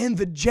prisoner in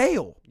the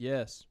jail.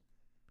 Yes.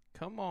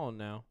 Come on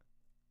now.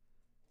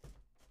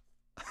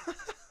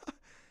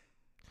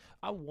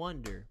 I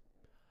wonder.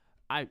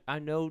 I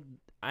know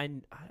I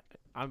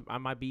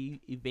might be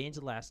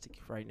evangelistic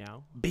right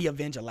now. Be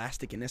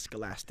evangelistic and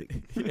scholastic.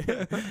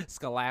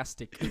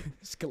 Scholastic.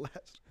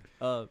 Scholastic.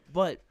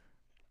 But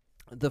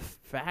the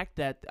fact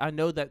that I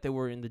know that they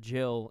were in the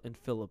jail in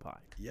Philippi,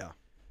 Yeah.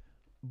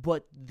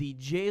 but the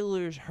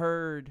jailers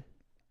heard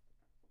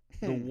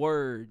the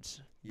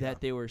words Yeah.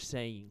 that they were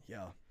saying.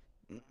 Yeah.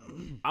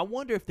 I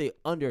wonder if they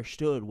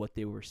understood what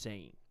they were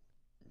saying.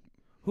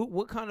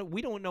 What kind of?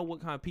 We don't know what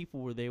kind of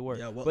people they were.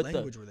 Yeah. What but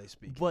language were they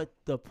speaking? But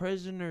the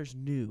prisoners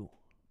knew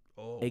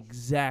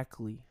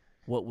exactly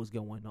what was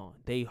going on.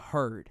 They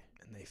heard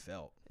And they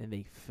felt. and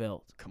they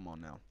felt. Come on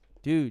now.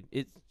 Dude,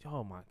 it's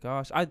oh my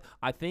gosh.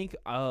 I think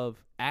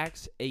of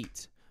Acts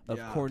 8 of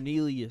Yeah.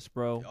 Cornelius,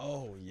 bro.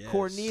 Oh, yes.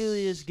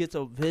 Cornelius gets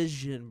a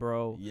vision,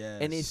 bro.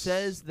 Yes. And it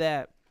says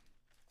that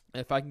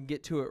if I can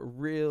get to it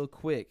real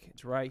quick,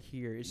 it's right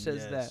here. It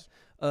says Yes.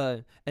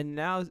 that and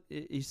now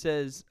he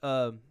says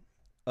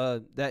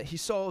that he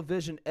saw a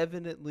vision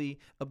evidently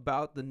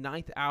about the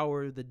 9th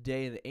hour of the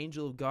day, and the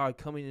angel of God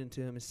coming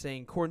into him and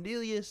saying,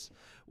 "Cornelius,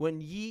 when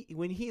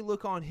he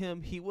looked on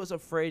him, he was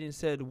afraid and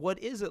said, 'What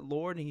is it,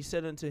 Lord?' And he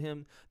said unto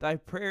him, thy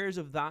prayers,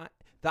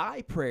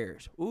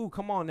 ooh,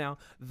 come on now,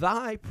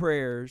 thy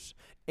prayers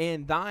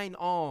and thine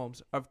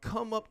alms have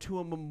come up to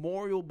a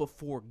memorial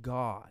before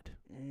God."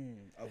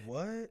 A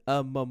what?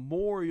 A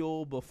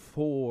memorial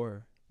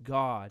before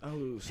God.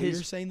 Oh, so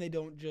you're saying they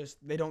don't just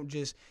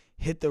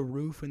hit the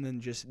roof and then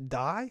just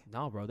die,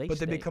 No, bro, but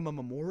they become a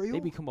memorial?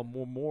 They become a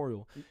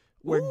memorial.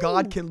 where Ooh.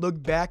 God can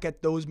look back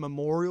at those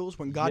memorials,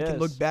 when God can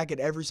look Yes. back at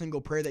every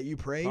single prayer that you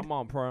prayed. Come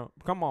on, bro.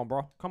 Come on,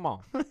 bro. Come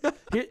on.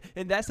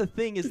 And that's the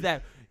thing is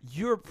that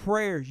your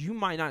prayers, you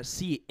might not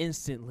see it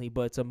instantly,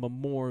 but it's a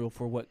memorial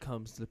for what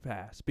comes to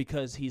pass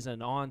because he's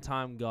an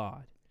on-time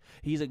God.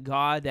 He's a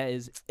God that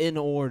is in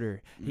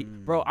order.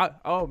 Bro,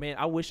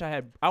 I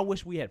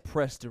wish we had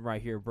Preston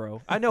right here,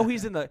 bro. I know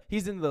he's in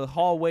the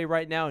hallway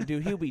right now, and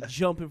dude, he'll be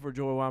jumping for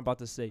joy what I'm about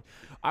to say.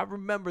 I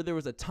remember there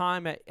was a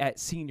time at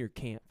senior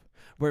camp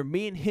where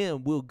me and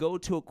him will go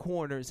to a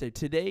corner and say,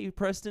 "Today,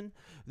 Preston,"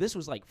 this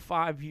was like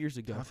 5 years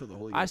ago. I feel the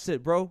Holy I Ghost.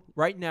 said, "Bro,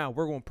 right now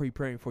we're going to be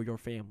praying for your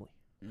family.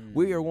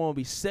 We are going to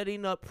be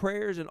setting up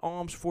prayers and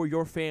alms for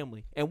your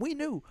family." And we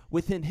knew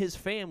within his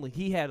family,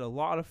 he had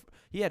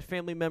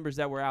family members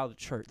that were out of the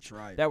church, That's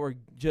right. that were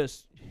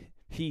just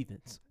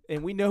heathens.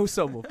 And we know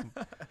some of them.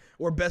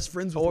 We're best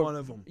friends with one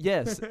of them.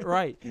 Yes,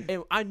 right.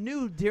 And I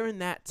knew during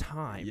that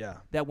time Yeah.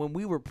 that when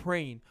we were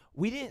praying,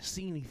 we didn't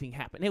see anything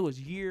happen. It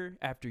was year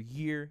after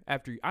year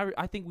after.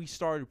 I think we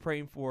started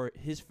praying for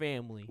his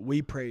family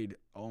We prayed.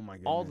 Oh my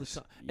goodness. all the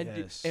time. And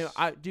Yes.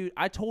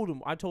 I told him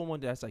one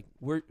day, I was like,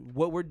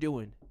 what we're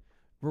doing,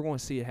 we're going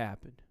to see it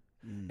happen.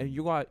 And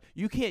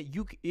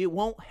it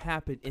won't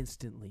happen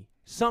instantly.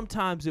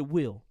 Sometimes it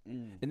will.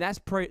 And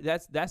that's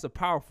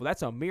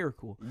a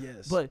miracle.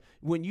 Yes. But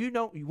when you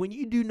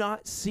do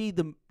not see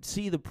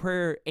the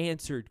prayer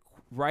answered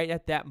right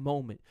at that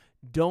moment,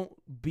 don't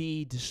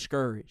be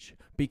discouraged,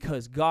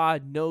 because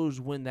God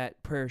knows when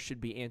that prayer should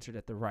be answered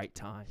at the right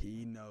time.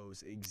 He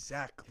knows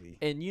exactly.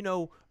 And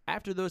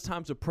after those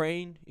times of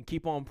praying and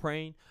keep on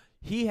praying,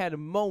 he had a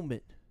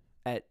moment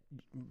at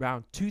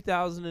around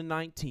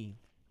 2019.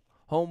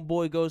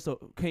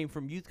 Homeboy came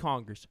from Youth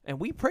Congress, and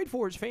we prayed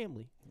for his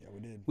family. Yeah,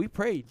 we did. We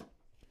prayed.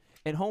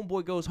 And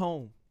homeboy goes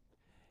home,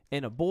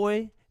 and a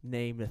boy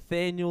named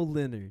Nathaniel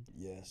Leonard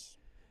Yes.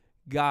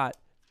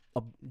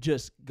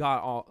 just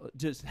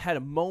had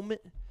a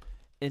moment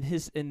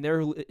in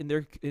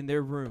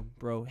their room,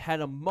 bro.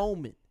 Had a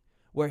moment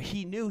where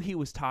he knew he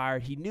was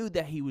tired. He knew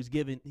that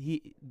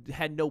he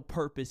had no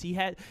purpose. He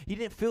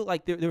didn't feel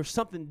like there was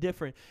something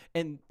different.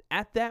 And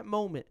at that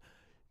moment,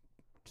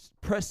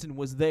 Preston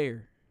was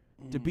there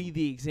to be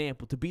the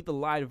example, to be the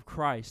light of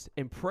Christ,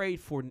 and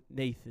prayed for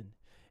Nathan.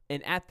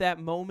 And at that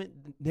moment,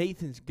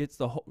 Nathan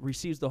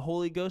receives the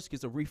Holy Ghost,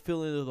 gets a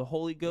refilling of the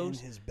Holy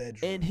Ghost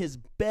in his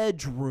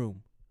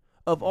bedroom,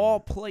 of all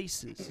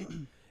places.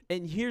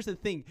 And here's the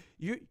thing: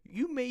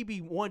 you may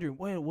be wondering,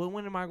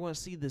 when am I going to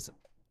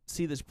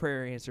see this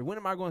prayer answered? When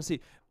am I going to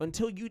see?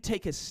 Until you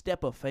take a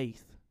step of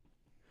faith,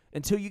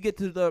 until you get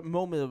to the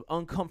moment of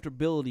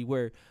uncomfortability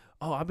where,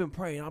 oh, I've been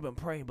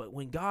praying, but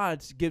when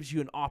God gives you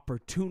an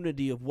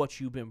opportunity of what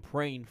you've been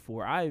praying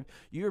for,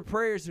 your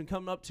prayers have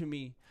come up to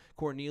me,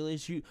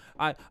 Cornelius.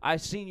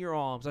 I've seen your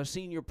alms, I've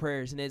seen your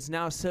prayers, and it's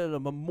now set a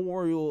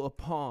memorial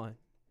upon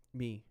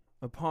me,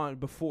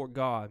 before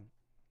God.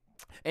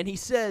 And he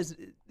says,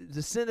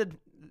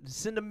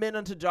 send a men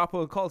unto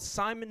Joppa called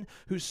Simon,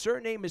 whose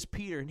surname is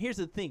Peter. And here's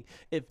the thing: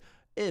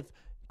 if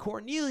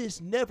Cornelius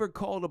never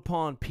called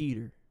upon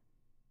Peter,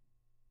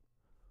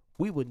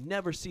 we would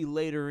never see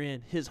later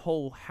in his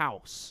whole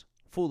house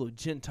full of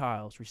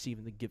Gentiles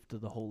receiving the gift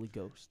of the Holy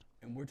Ghost.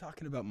 And we're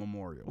talking about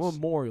memorials.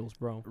 Memorials,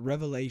 bro.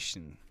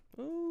 Revelation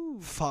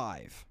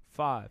 5.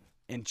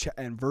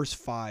 And verse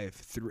 5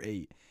 through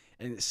 8.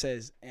 And it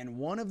says, and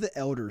one of the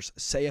elders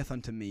saith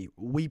unto me,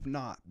 weep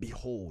not,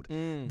 behold,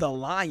 the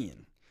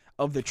Lion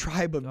of the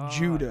tribe of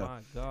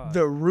Judah,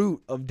 the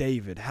root of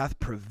David, hath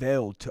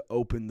prevailed to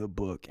open the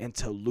book and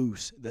to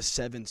loose the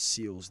 7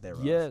 seals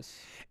thereof. Yes.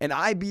 And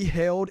I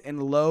beheld,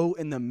 and lo,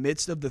 in the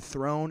midst of the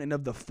throne and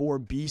of the 4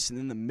 beasts, and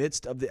in the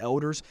midst of the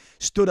elders,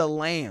 stood a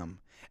lamb,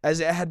 as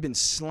it had been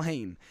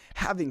slain,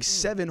 having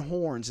 7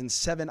 horns and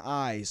 7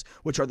 eyes,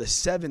 which are the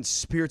 7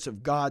 spirits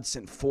of God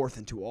sent forth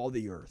into all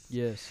the earth.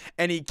 Yes.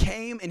 And he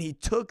came and he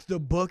took the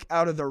book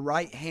out of the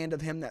right hand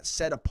of him that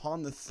sat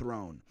upon the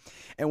throne.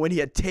 And when he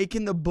had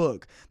taken the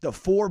book, the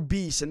 4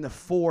 beasts and the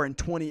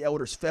 24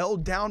 elders fell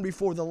down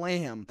before the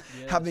Lamb,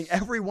 having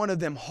every one of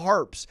them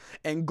harps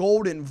and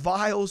golden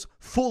vials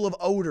full of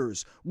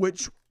odors,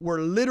 which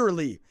were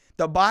literally,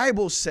 the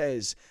Bible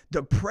says,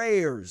 the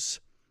prayers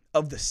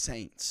of the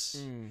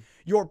saints.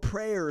 Your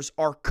prayers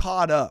are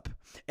caught up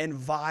in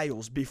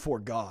vials before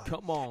God.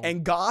 Come on.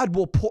 And God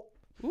will pour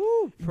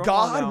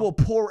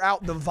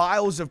out the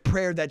vials of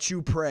prayer that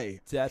you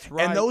pray. That's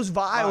right. And those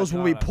vials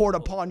will be poured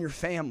upon your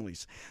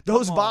families.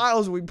 Those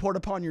vials will be poured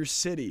upon your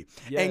city.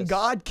 Yes. And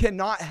God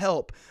cannot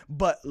help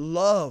but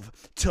love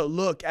to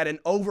look at an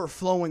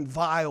overflowing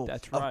vial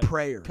of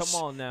prayers.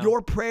 Come on now.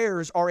 Your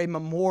prayers are a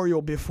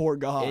memorial before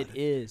God. It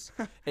is.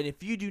 And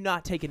if you do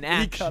not take an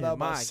action,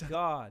 my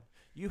God,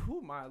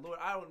 my Lord,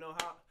 I don't know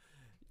how.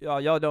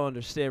 Y'all don't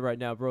understand right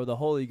now, bro. The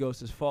Holy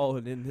Ghost is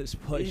falling in this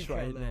place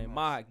right now.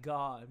 My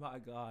God.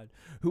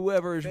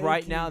 Whoever is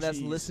right now that's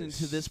listening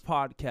to this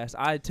podcast,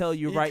 I tell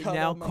you right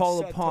now,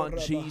 call upon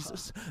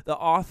Jesus, the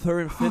author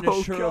and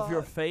finisher of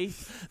your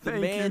faith, the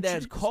man that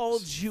has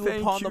called you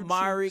upon the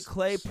miry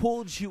clay,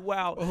 pulled you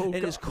out, and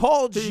has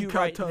called you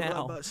right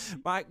now.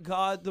 My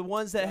God, the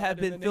ones that have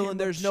been feeling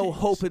there's no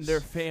hope in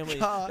their family,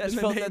 that's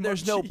felt that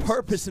there's no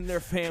purpose in their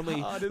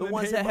family, the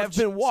ones that have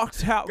been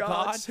walked out,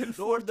 God,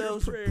 Lord,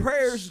 those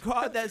prayers,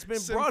 God, that's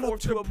been brought up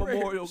to a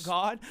memorial,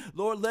 God.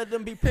 Lord, let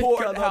them be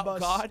poured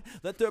out, God.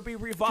 Let there be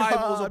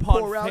revivals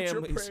upon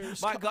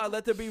families. My God,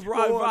 let there be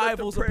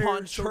revivals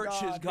upon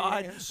churches,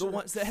 God. The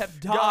ones that have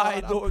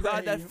died, Lord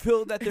God, that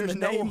feel that there's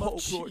no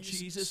hope, Lord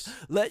Jesus.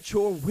 Let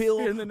your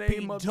will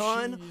be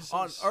done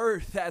on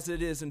earth as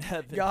it is in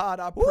heaven. God,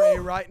 I pray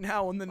right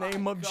now in the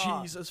name of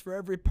Jesus for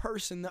every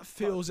person that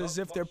feels as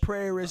if their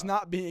prayer is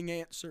not being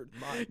answered.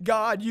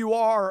 God, you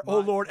are, oh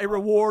Lord, a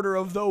rewarder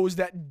of those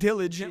that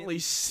diligently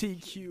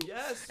seek you.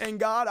 Yes. And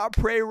God, I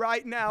pray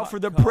right now for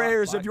the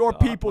prayers of your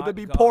people to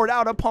be poured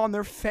out upon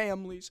their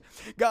families.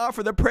 God,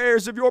 for the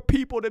prayers of your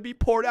people to be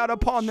poured out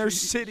upon their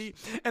city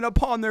and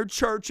upon their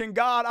church. And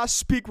God, I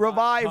speak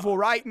revival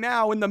right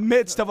now in the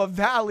midst of a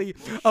valley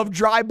of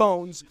dry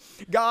bones.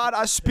 God,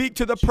 I speak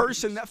to the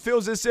person that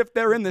feels as if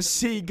they're in the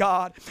sea,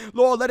 God.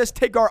 Lord, let us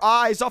take our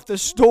eyes off the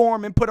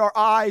storm and put our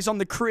eyes on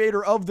the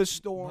creator of the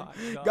storm.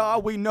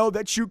 God, we know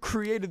that you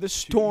created the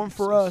storm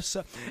for us.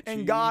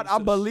 And God, I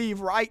believe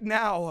right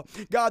now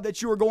God,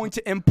 that you are going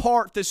to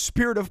impart the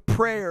spirit of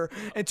prayer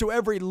into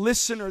every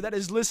listener that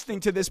is listening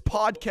to this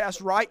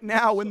podcast right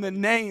now in the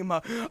name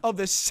of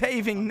the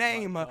saving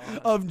name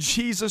of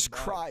Jesus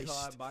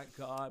Christ. My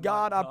God,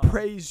 God, my I God,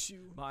 praise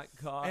you my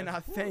God. and I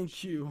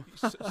thank you.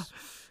 Jesus.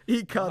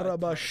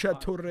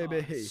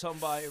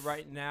 Somebody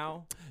right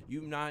now,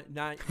 you not In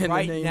the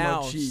right name now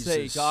of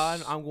say, Jesus.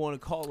 God, I'm going to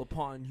call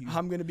upon you.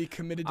 I'm going to be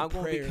committed to I'm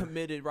going to prayer. be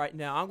committed right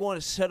now. I'm going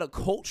to set a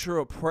culture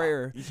of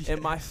prayer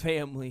in my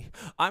family.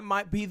 I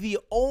might be the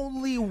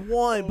only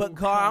one, but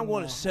God, I'm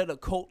going to set a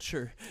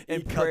culture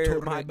in prayer,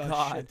 my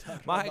God.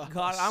 My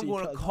God, I'm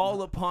going to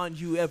call upon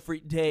you every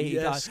day,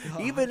 Yes, God.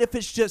 God. Even if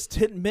it's just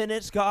 10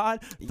 minutes,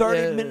 God,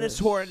 30 minutes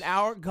Yes. or an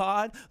hour,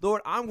 God.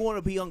 Lord, I'm going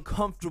to be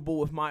uncomfortable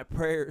with my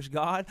prayers,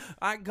 God.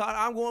 God,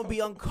 I'm going to be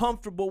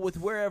uncomfortable with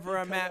wherever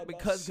I'm at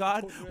because,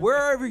 God,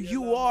 wherever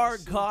you are,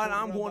 God,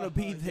 I'm going to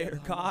be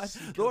there, God.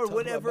 Lord,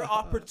 whenever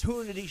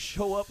opportunities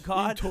show up,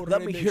 God,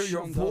 let me hear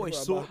your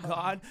voice, Lord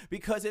God,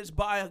 because it's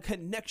by a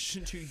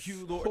connection to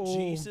you, Lord Oh,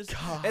 Jesus.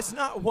 God. It's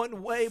not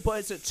one way, but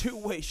it's a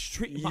two-way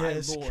street, my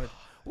Yes, Lord. God.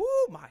 Woo,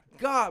 my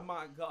God,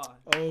 my God.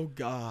 Oh,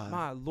 God.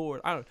 My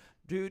Lord.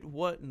 Dude,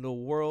 what in the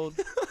world?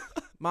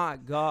 My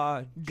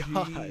God,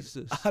 God,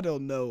 Jesus. I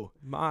don't know.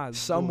 My Lord.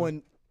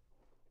 Someone,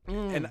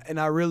 and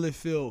I really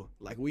feel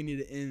like we need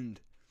to end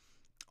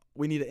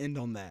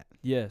on that.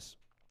 Yes.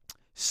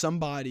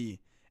 Somebody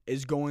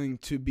is going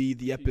to be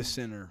the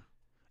epicenter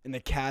and the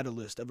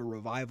catalyst of a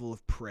revival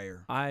of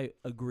prayer. I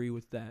agree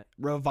with that.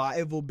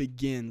 Revival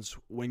begins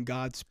when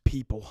God's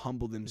people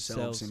humble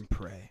themselves and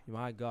pray.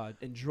 My God.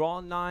 And draw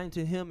nigh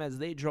to him as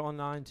they draw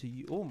nigh to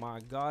you. Oh, my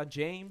God.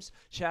 James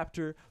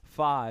chapter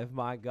 5,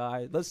 my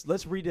God.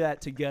 Let's read that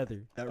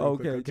together.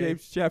 Okay.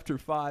 James chapter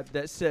 5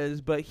 that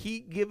says, but he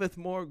giveth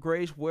more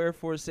grace,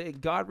 wherefore say,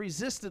 God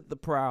resisteth the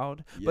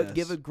proud, but Yes.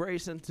 giveth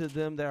grace unto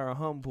them that are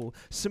humble.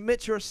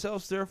 Submit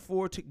yourselves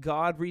therefore to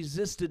God,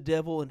 resist the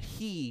devil, and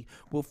he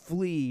will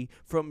flee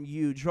from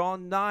you. Draw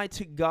nigh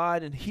to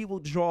God, and he will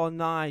draw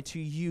nigh to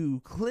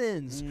you.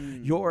 Cleanse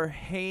your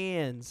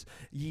hands,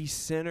 ye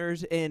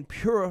sinners, and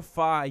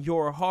purify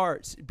your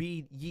hearts.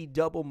 Be ye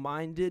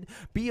double-minded.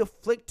 Be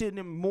afflicted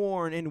and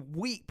mourn and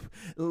weep.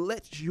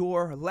 Let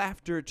your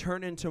laughter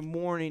turn into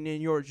mourning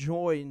and your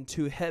joy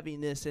into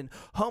heaviness. And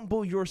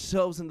humble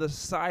yourselves in the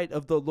sight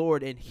of the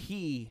Lord, and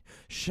he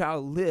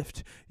shall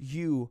lift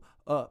you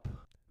up.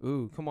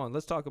 Ooh, come on,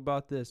 let's talk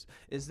about this.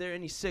 Is there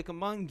any sick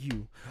among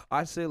you?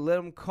 I say, let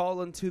him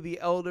call unto the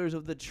elders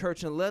of the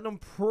church, and let him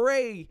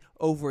pray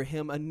over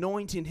him,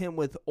 anointing him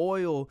with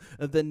oil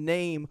of the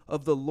name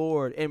of the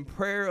Lord. And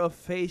prayer of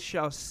faith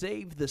shall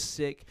save the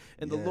sick,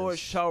 and the Lord Yes.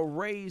 shall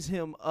raise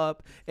him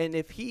up. And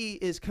if he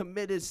is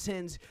committed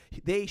sins,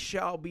 they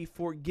shall be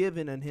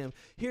forgiven in him.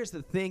 Here's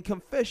the thing.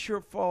 Confess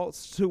your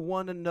faults to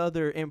one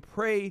another, and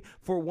pray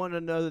for one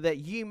another,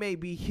 that ye may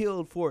be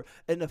healed. For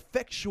an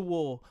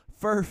effectual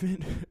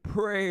fervent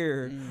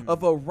prayer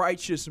of a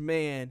righteous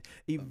man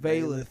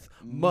availeth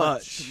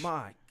much.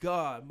 My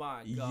God,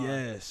 my God.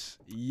 Yes.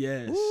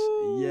 Yes.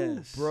 Woo,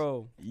 Yes.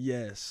 bro.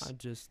 Yes.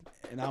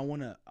 And I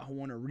wanna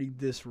read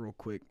this real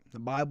quick. The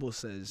Bible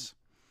says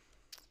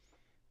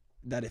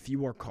that if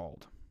you are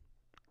called,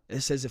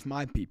 it says, if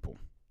my people,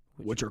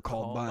 which are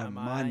called by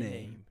my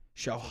name,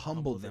 shall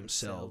humble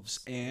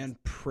themselves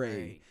and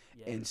pray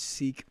and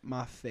seek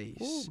my face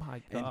Oh,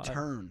 my and God.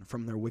 turn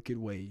from their wicked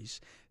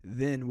ways,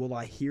 then will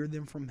I hear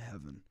them from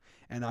heaven,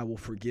 and I will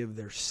forgive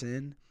their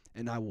sin,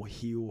 and I will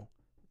heal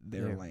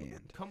their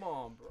land. Come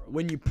on, bro.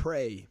 When you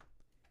pray,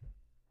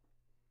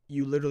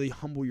 you literally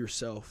humble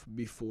yourself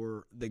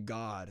before the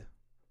God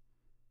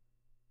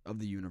of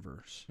the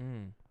universe.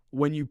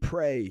 When you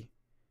pray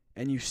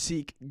and you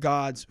seek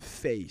God's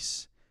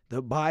face,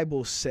 the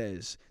Bible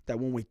says that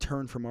when we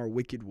turn from our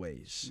wicked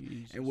ways,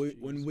 and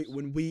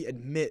when we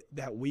admit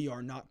that we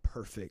are not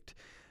perfect,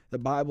 the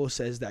Bible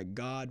says that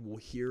God will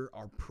hear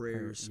our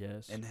prayers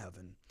in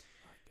heaven.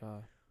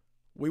 God.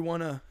 We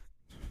want to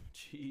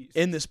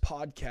end this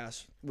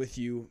podcast with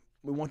you.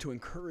 We want to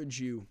encourage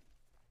you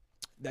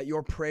that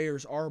your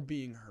prayers are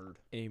being heard.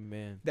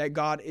 Amen. That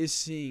God is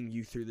seeing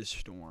you through this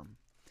storm.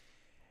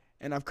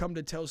 And I've come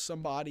to tell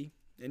somebody,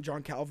 and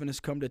John Calvin has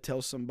come to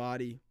tell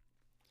somebody,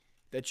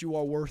 that you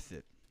are worth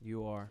it.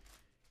 You are.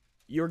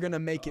 You're going to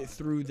make it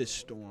through this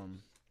storm.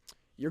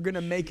 You're going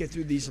to make it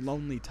through these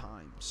lonely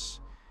times.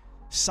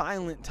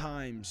 Silent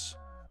times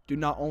do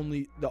not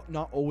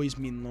always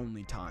mean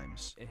lonely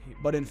times.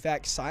 But in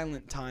fact,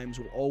 silent times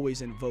will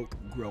always invoke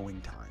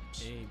growing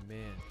times.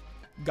 Amen.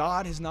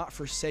 God has not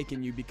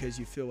forsaken you because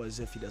you feel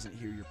as if he doesn't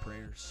hear your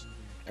prayers.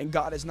 And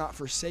God has not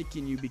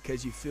forsaken you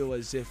because you feel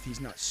as if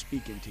he's not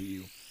speaking to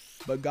you.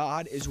 But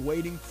God is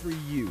waiting for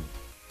you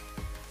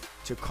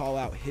to call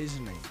out his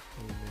name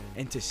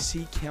and to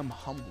seek him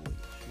humbly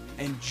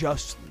and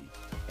justly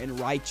and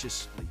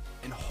righteously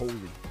and holy.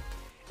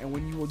 And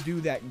when you will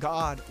do that,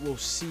 God will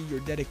see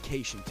your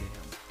dedication to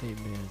him.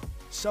 Amen.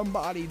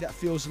 Somebody that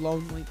feels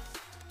lonely,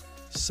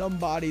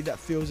 somebody that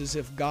feels as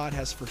if God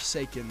has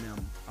forsaken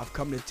them, I've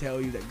come to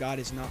tell you that God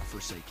is not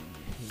forsaken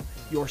you.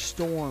 Your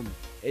storm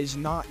is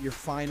not your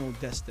final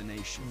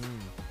destination.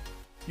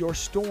 Your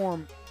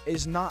storm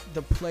is not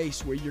the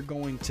place where you're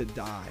going to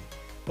die,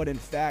 but in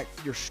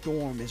fact, your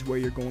storm is where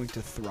you're going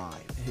to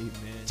thrive. Amen.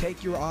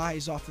 Take your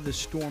eyes off of the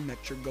storm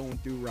that you're going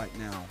through right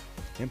now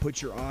and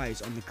put your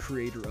eyes on the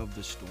creator of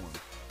the storm.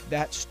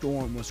 That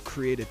storm was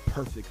created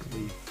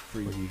perfectly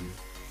for you.